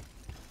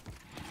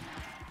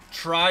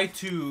try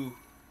to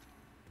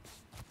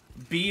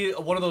be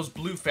one of those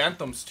blue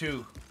phantoms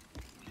too.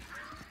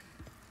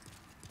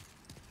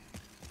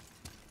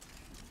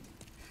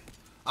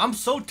 I'm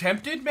so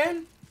tempted,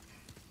 man.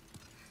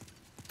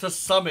 to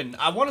summon.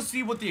 I want to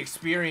see what the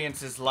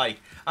experience is like.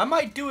 I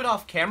might do it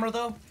off camera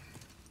though.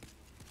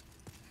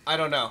 I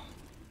don't know.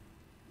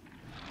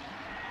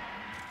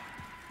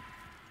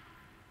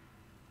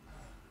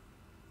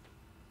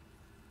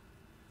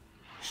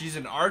 She's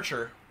an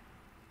archer.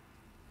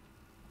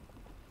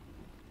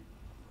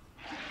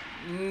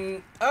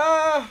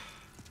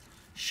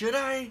 Should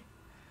I?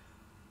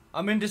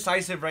 I'm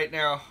indecisive right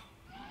now.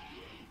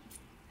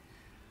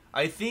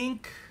 I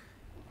think...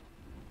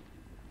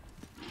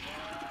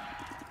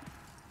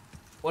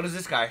 What is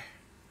this guy?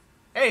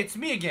 Hey, it's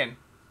me again.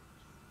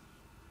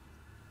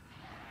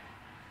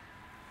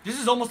 This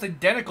is almost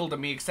identical to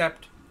me,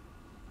 except...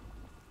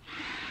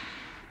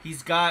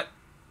 He's got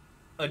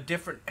a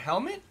different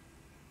helmet?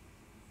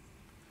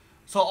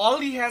 So all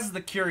he has is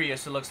the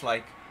Curious, it looks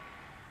like.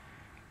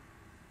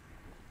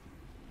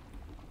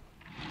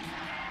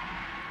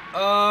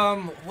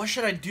 What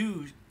should I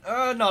do?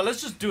 No,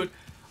 let's just do it.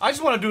 I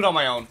just want to do it on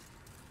my own.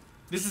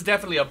 This is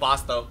definitely a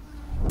boss, though.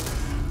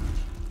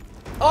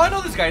 Oh, I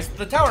know this guy. It's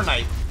the Tower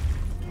Knight.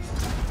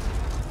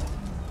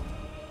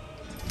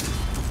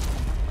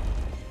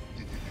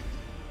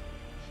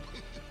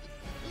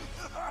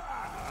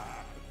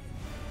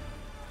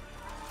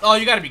 Oh,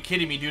 you gotta be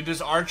kidding me, dude.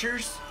 There's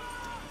archers?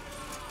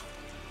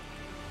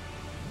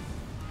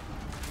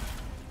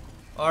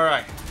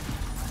 Alright.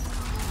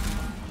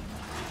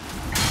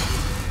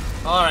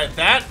 Alright,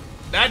 that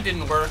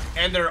didn't work.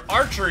 And they're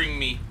archering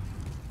me.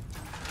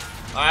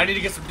 I need to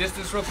get some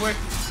distance real quick.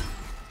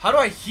 How do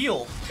I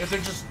heal if they're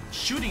just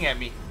shooting at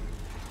me?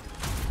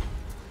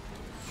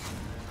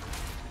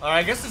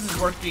 Alright, I guess this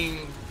is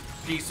working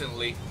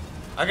decently.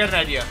 I got an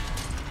idea.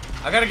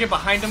 I gotta get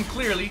behind him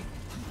clearly.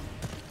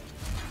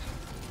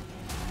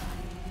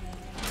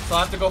 So I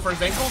have to go for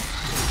his ankle?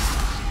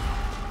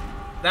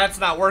 That's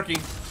not working.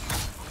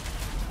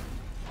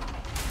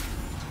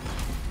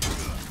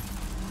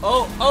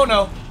 Oh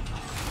no.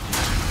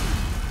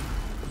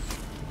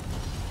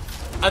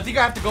 I think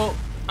I have to go.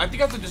 I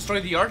think I have to destroy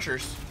the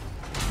archers.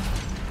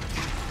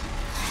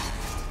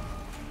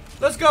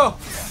 Let's go.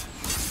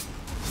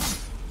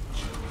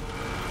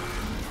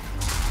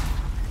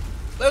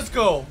 Let's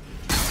go.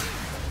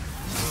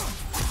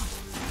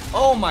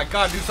 Oh my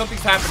god, dude,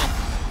 something's happening.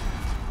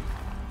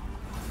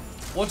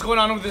 What's going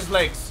on with his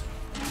legs?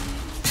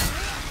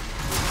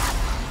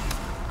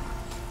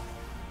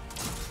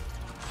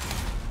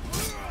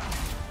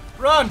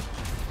 Run!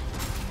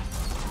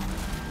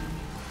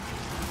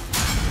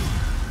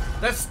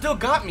 That still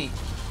got me.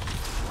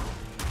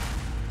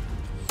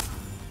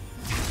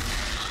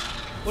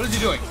 What is he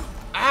doing?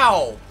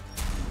 Ow!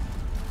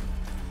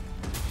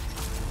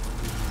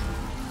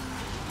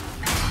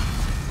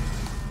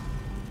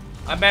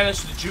 I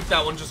managed to juke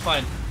that one just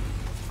fine.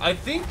 I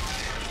think...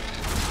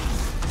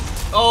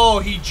 Oh,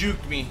 he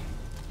juked me.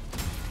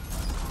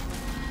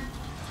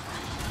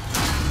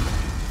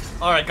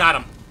 Alright, got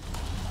him.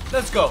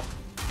 Let's go.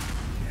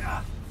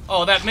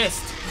 Oh, that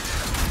missed.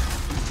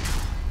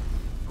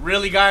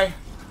 Really, guy?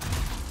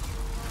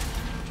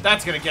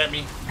 That's gonna get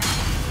me.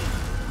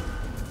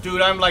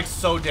 Dude, I'm like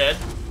so dead.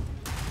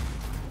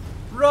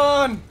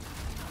 Run!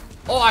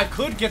 Oh, I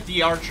could get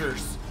the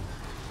archers.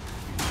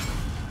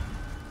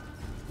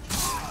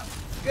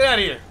 Get out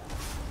of here.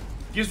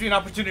 Gives me an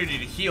opportunity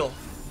to heal.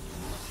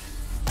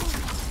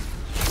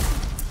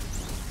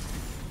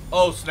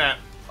 Oh, snap.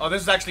 Oh,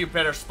 this is actually a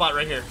better spot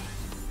right here.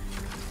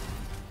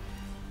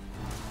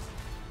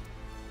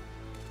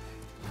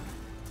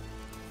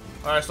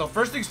 Alright, so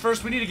first things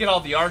first, we need to get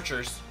all the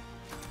archers.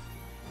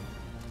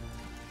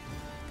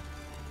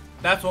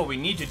 That's what we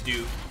need to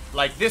do.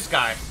 Like this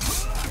guy.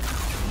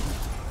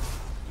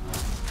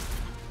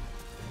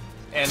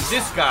 And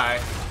this guy.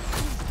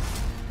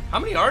 How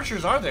many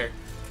archers are there?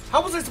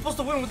 How was I supposed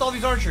to win with all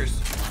these archers?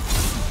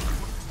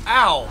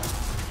 Ow.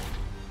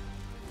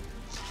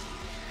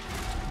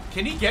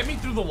 Can he get me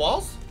through the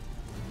walls?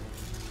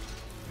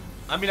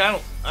 I mean,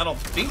 I don't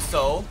think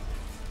so.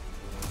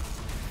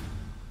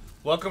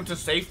 Welcome to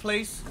safe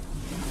place.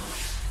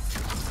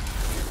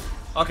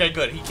 Okay,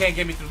 good. He can't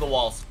get me through the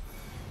walls.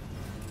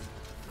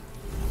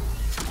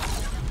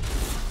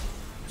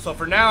 So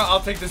for now, I'll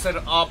take this as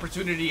an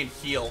opportunity and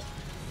heal.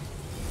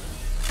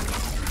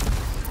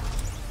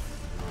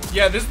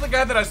 Yeah, this is the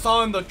guy that I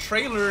saw in the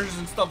trailers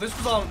and stuff. This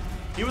was on,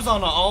 he was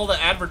on all the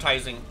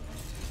advertising.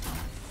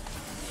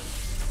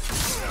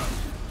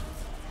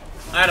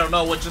 I don't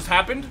know what just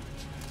happened,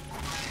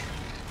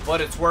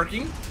 but it's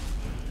working.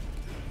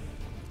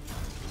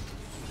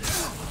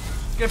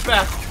 Get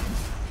back.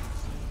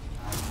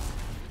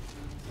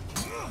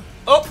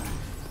 Oh,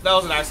 that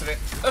was an accident.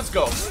 Let's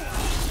go.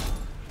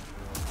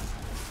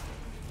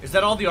 Is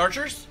that all the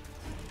archers?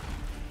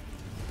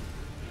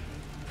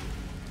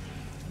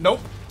 Nope.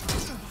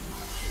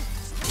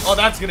 Oh,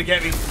 that's gonna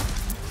get me.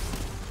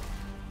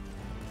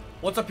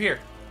 What's up here?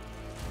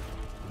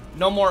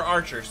 No more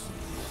archers.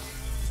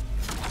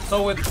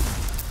 So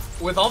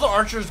with all the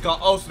archers gone,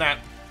 oh snap.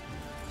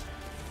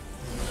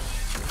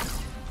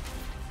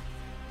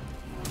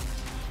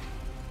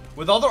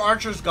 With all the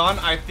archers gone,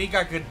 I think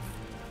I could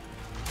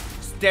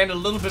stand a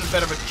little bit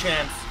better of a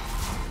chance.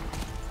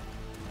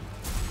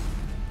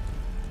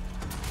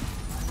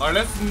 Alright,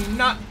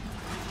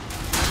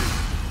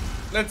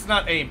 let's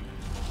not aim.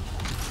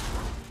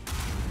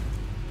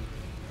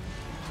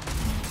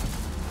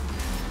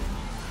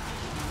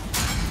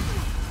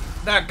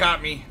 That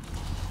got me.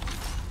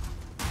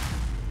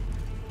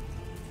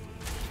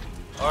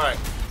 Alright.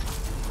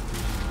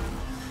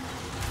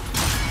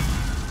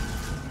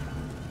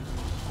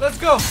 Let's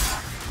go.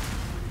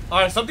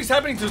 Alright, something's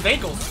happening to his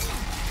ankles.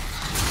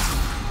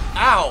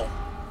 Ow.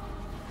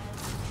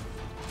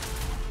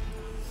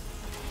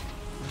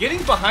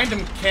 Getting behind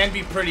him can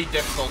be pretty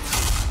difficult.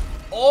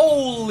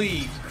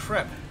 Holy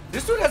crap.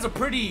 This dude has a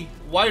pretty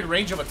wide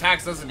range of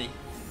attacks, doesn't he?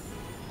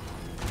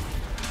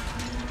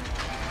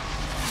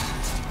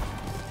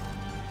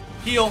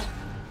 Heal.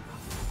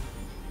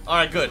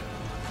 Alright, good.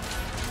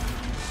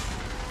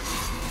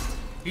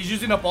 He's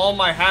using up all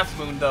my half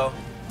moon, though.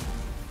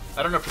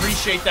 I don't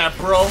appreciate that,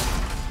 bro.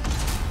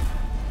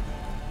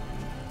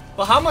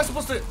 But how am I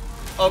supposed to...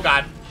 Oh,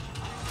 God.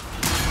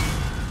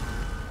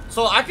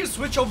 So I can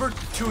switch over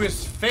to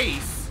his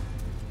face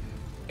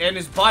and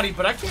his body,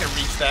 but I can't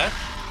reach that.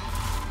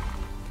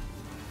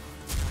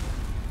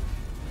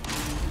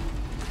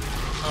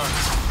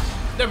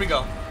 Alright. There we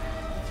go.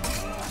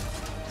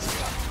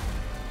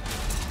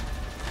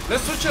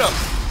 Let's switch it up.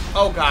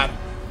 Oh, God.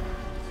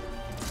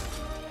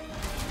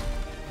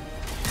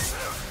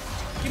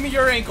 Give me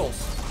your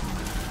ankles.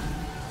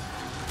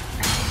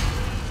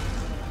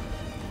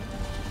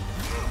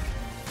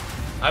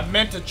 I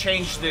meant to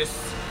change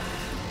this.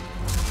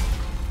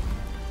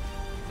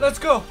 Let's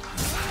go.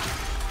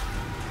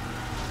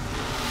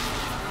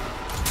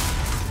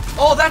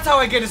 Oh, that's how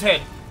I get his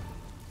head.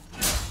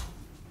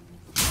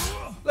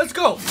 Let's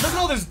go. Look at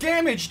all this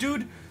damage,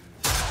 dude.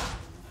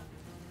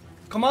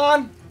 Come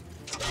on.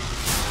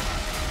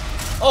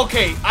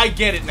 Okay, I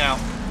get it now.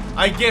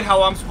 I get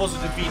how I'm supposed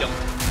to defeat him.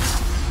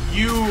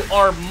 You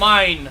are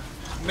mine,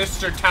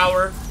 Mr.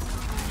 Tower.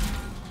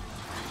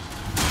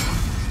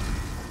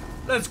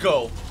 Let's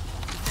go.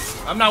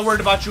 I'm not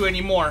worried about you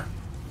anymore.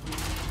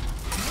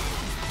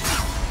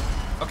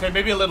 Okay,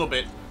 maybe a little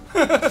bit.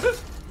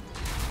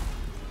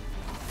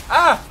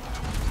 Ah!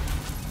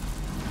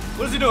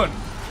 What is he doing?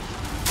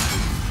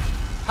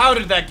 How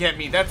did that get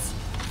me? That's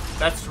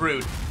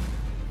rude.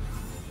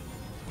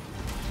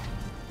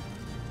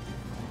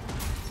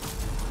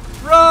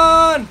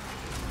 Run!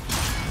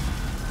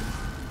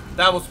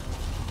 That was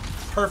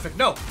perfect.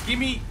 No, give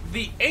me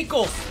the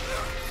ankles.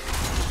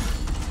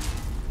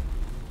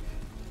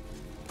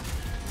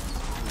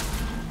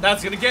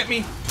 That's gonna get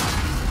me.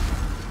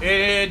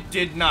 It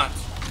did not.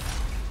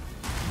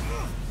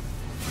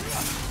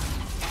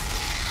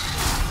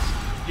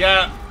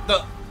 Yeah,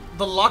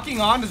 the locking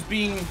on is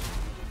being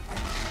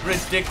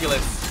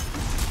ridiculous.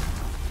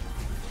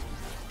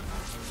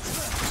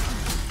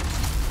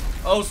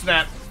 Oh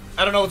snap.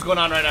 I don't know what's going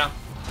on right now.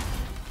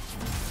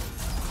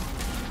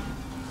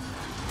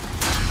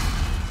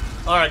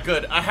 Alright,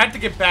 good. I had to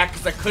get back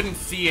because I couldn't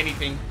see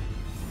anything.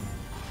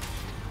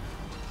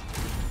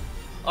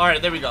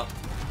 Alright, there we go.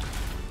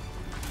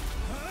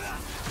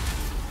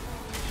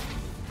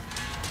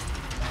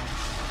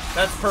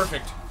 That's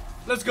perfect.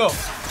 Let's go.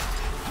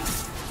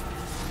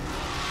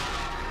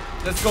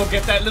 Let's go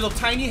get that little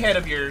tiny head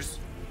of yours.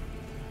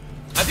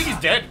 I think he's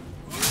dead.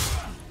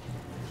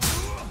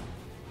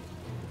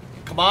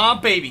 Come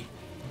on, baby.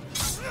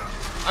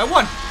 I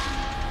won.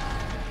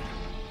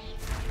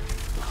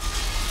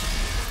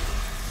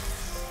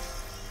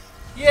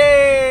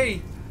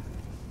 Yay!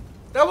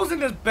 That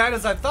wasn't as bad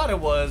as I thought it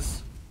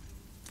was.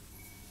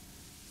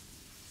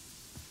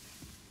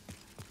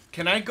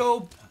 Can I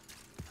go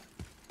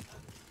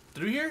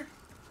through here?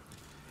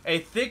 A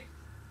thick,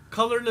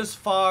 colorless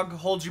fog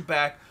holds you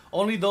back.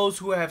 Only those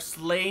who have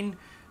slain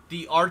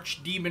the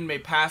archdemon may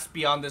pass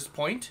beyond this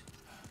point.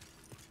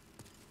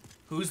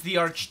 Who's the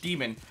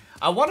archdemon?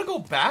 I want to go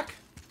back.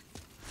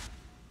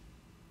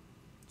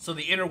 So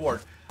the inner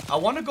ward. I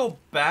want to go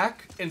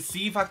back and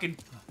see if I can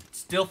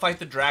still fight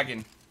the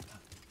dragon.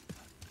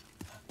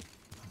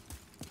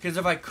 Because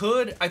if I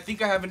could, I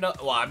think I have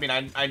enough. Well, I mean,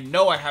 I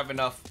know I have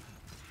enough.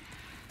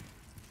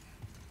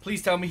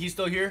 Please tell me he's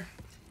still here.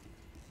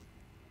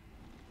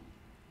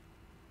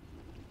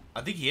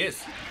 I think he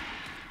is.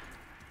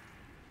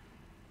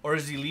 Or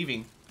is he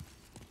leaving?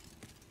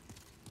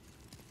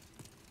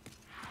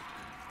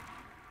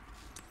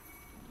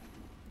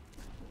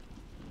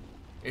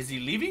 Is he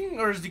leaving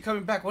or is he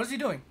coming back? What is he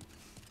doing?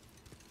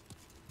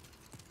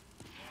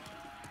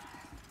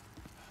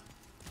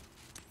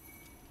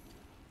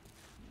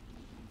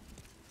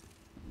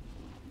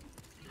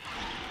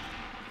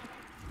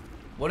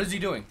 What is he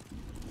doing?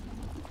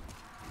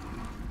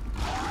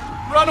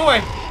 Run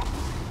away!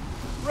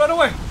 Run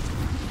away!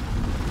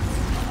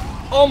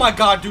 Oh my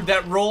god, dude,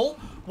 that roll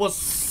was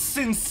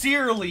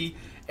sincerely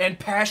and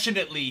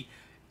passionately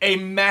a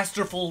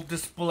masterful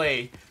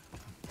display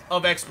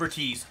of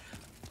expertise.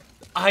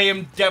 I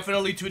am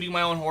definitely tooting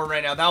my own horn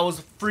right now. That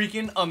was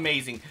freaking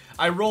amazing.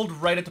 I rolled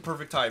right at the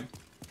perfect time.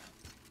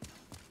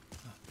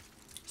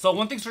 So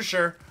one thing's for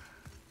sure,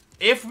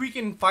 if we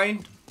can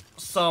find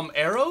some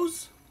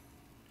arrows,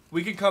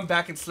 we can come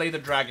back and slay the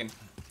dragon.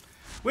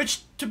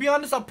 Which, to be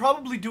honest, I'll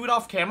probably do it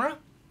off camera.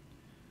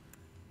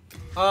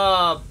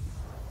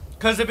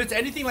 Because if it's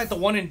anything like the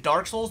one in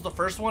Dark Souls, the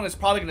first one, it's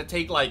probably going to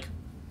take like,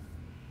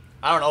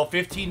 I don't know,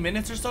 15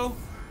 minutes or so.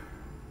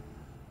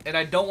 And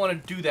I don't want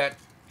to do that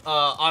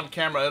on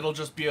camera. It'll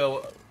just be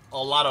a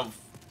lot of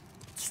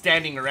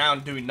standing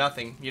around doing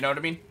nothing. You know what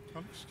I mean?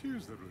 I'll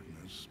excuse the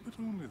rudeness, but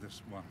only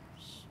this once.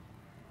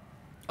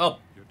 Oh.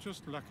 You're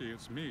just lucky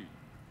it's me.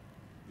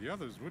 The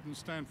others wouldn't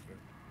stand for it.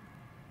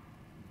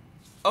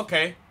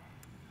 Okay.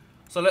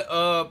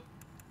 So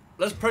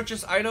let's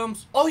purchase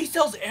items. Oh, he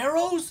sells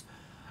arrows?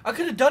 I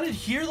could have done it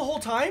here the whole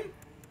time?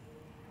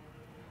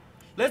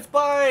 Let's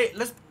buy,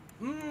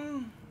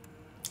 you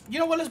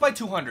know what, let's buy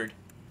 200.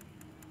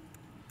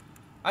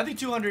 I think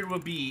 200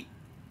 would be,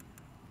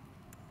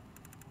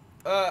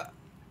 yeah,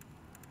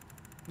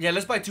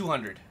 let's buy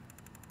 200.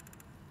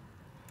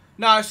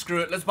 Nah,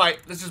 screw it, let's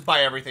just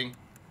buy everything.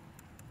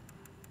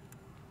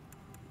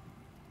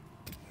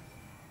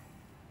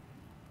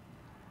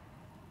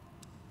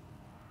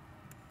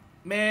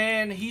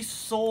 Man, he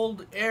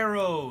sold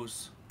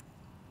arrows.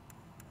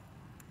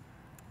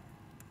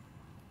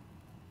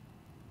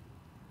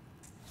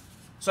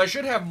 So I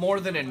should have more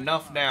than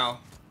enough now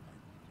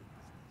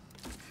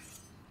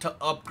to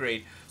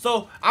upgrade.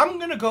 So I'm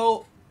gonna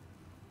go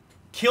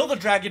kill the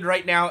dragon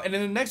right now, and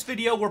in the next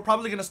video we're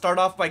probably gonna start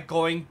off by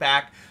going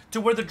back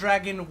to where the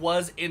dragon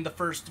was in the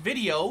first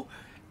video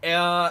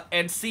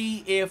and see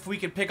if we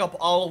can pick up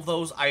all of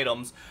those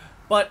items.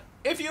 But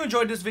if you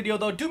enjoyed this video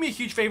though, do me a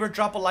huge favor,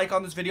 drop a like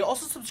on this video.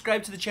 Also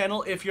subscribe to the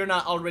channel if you're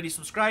not already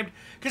subscribed,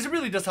 because it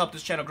really does help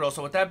this channel grow.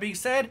 So with that being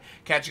said,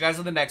 catch you guys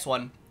on the next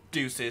one.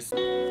 Deuces.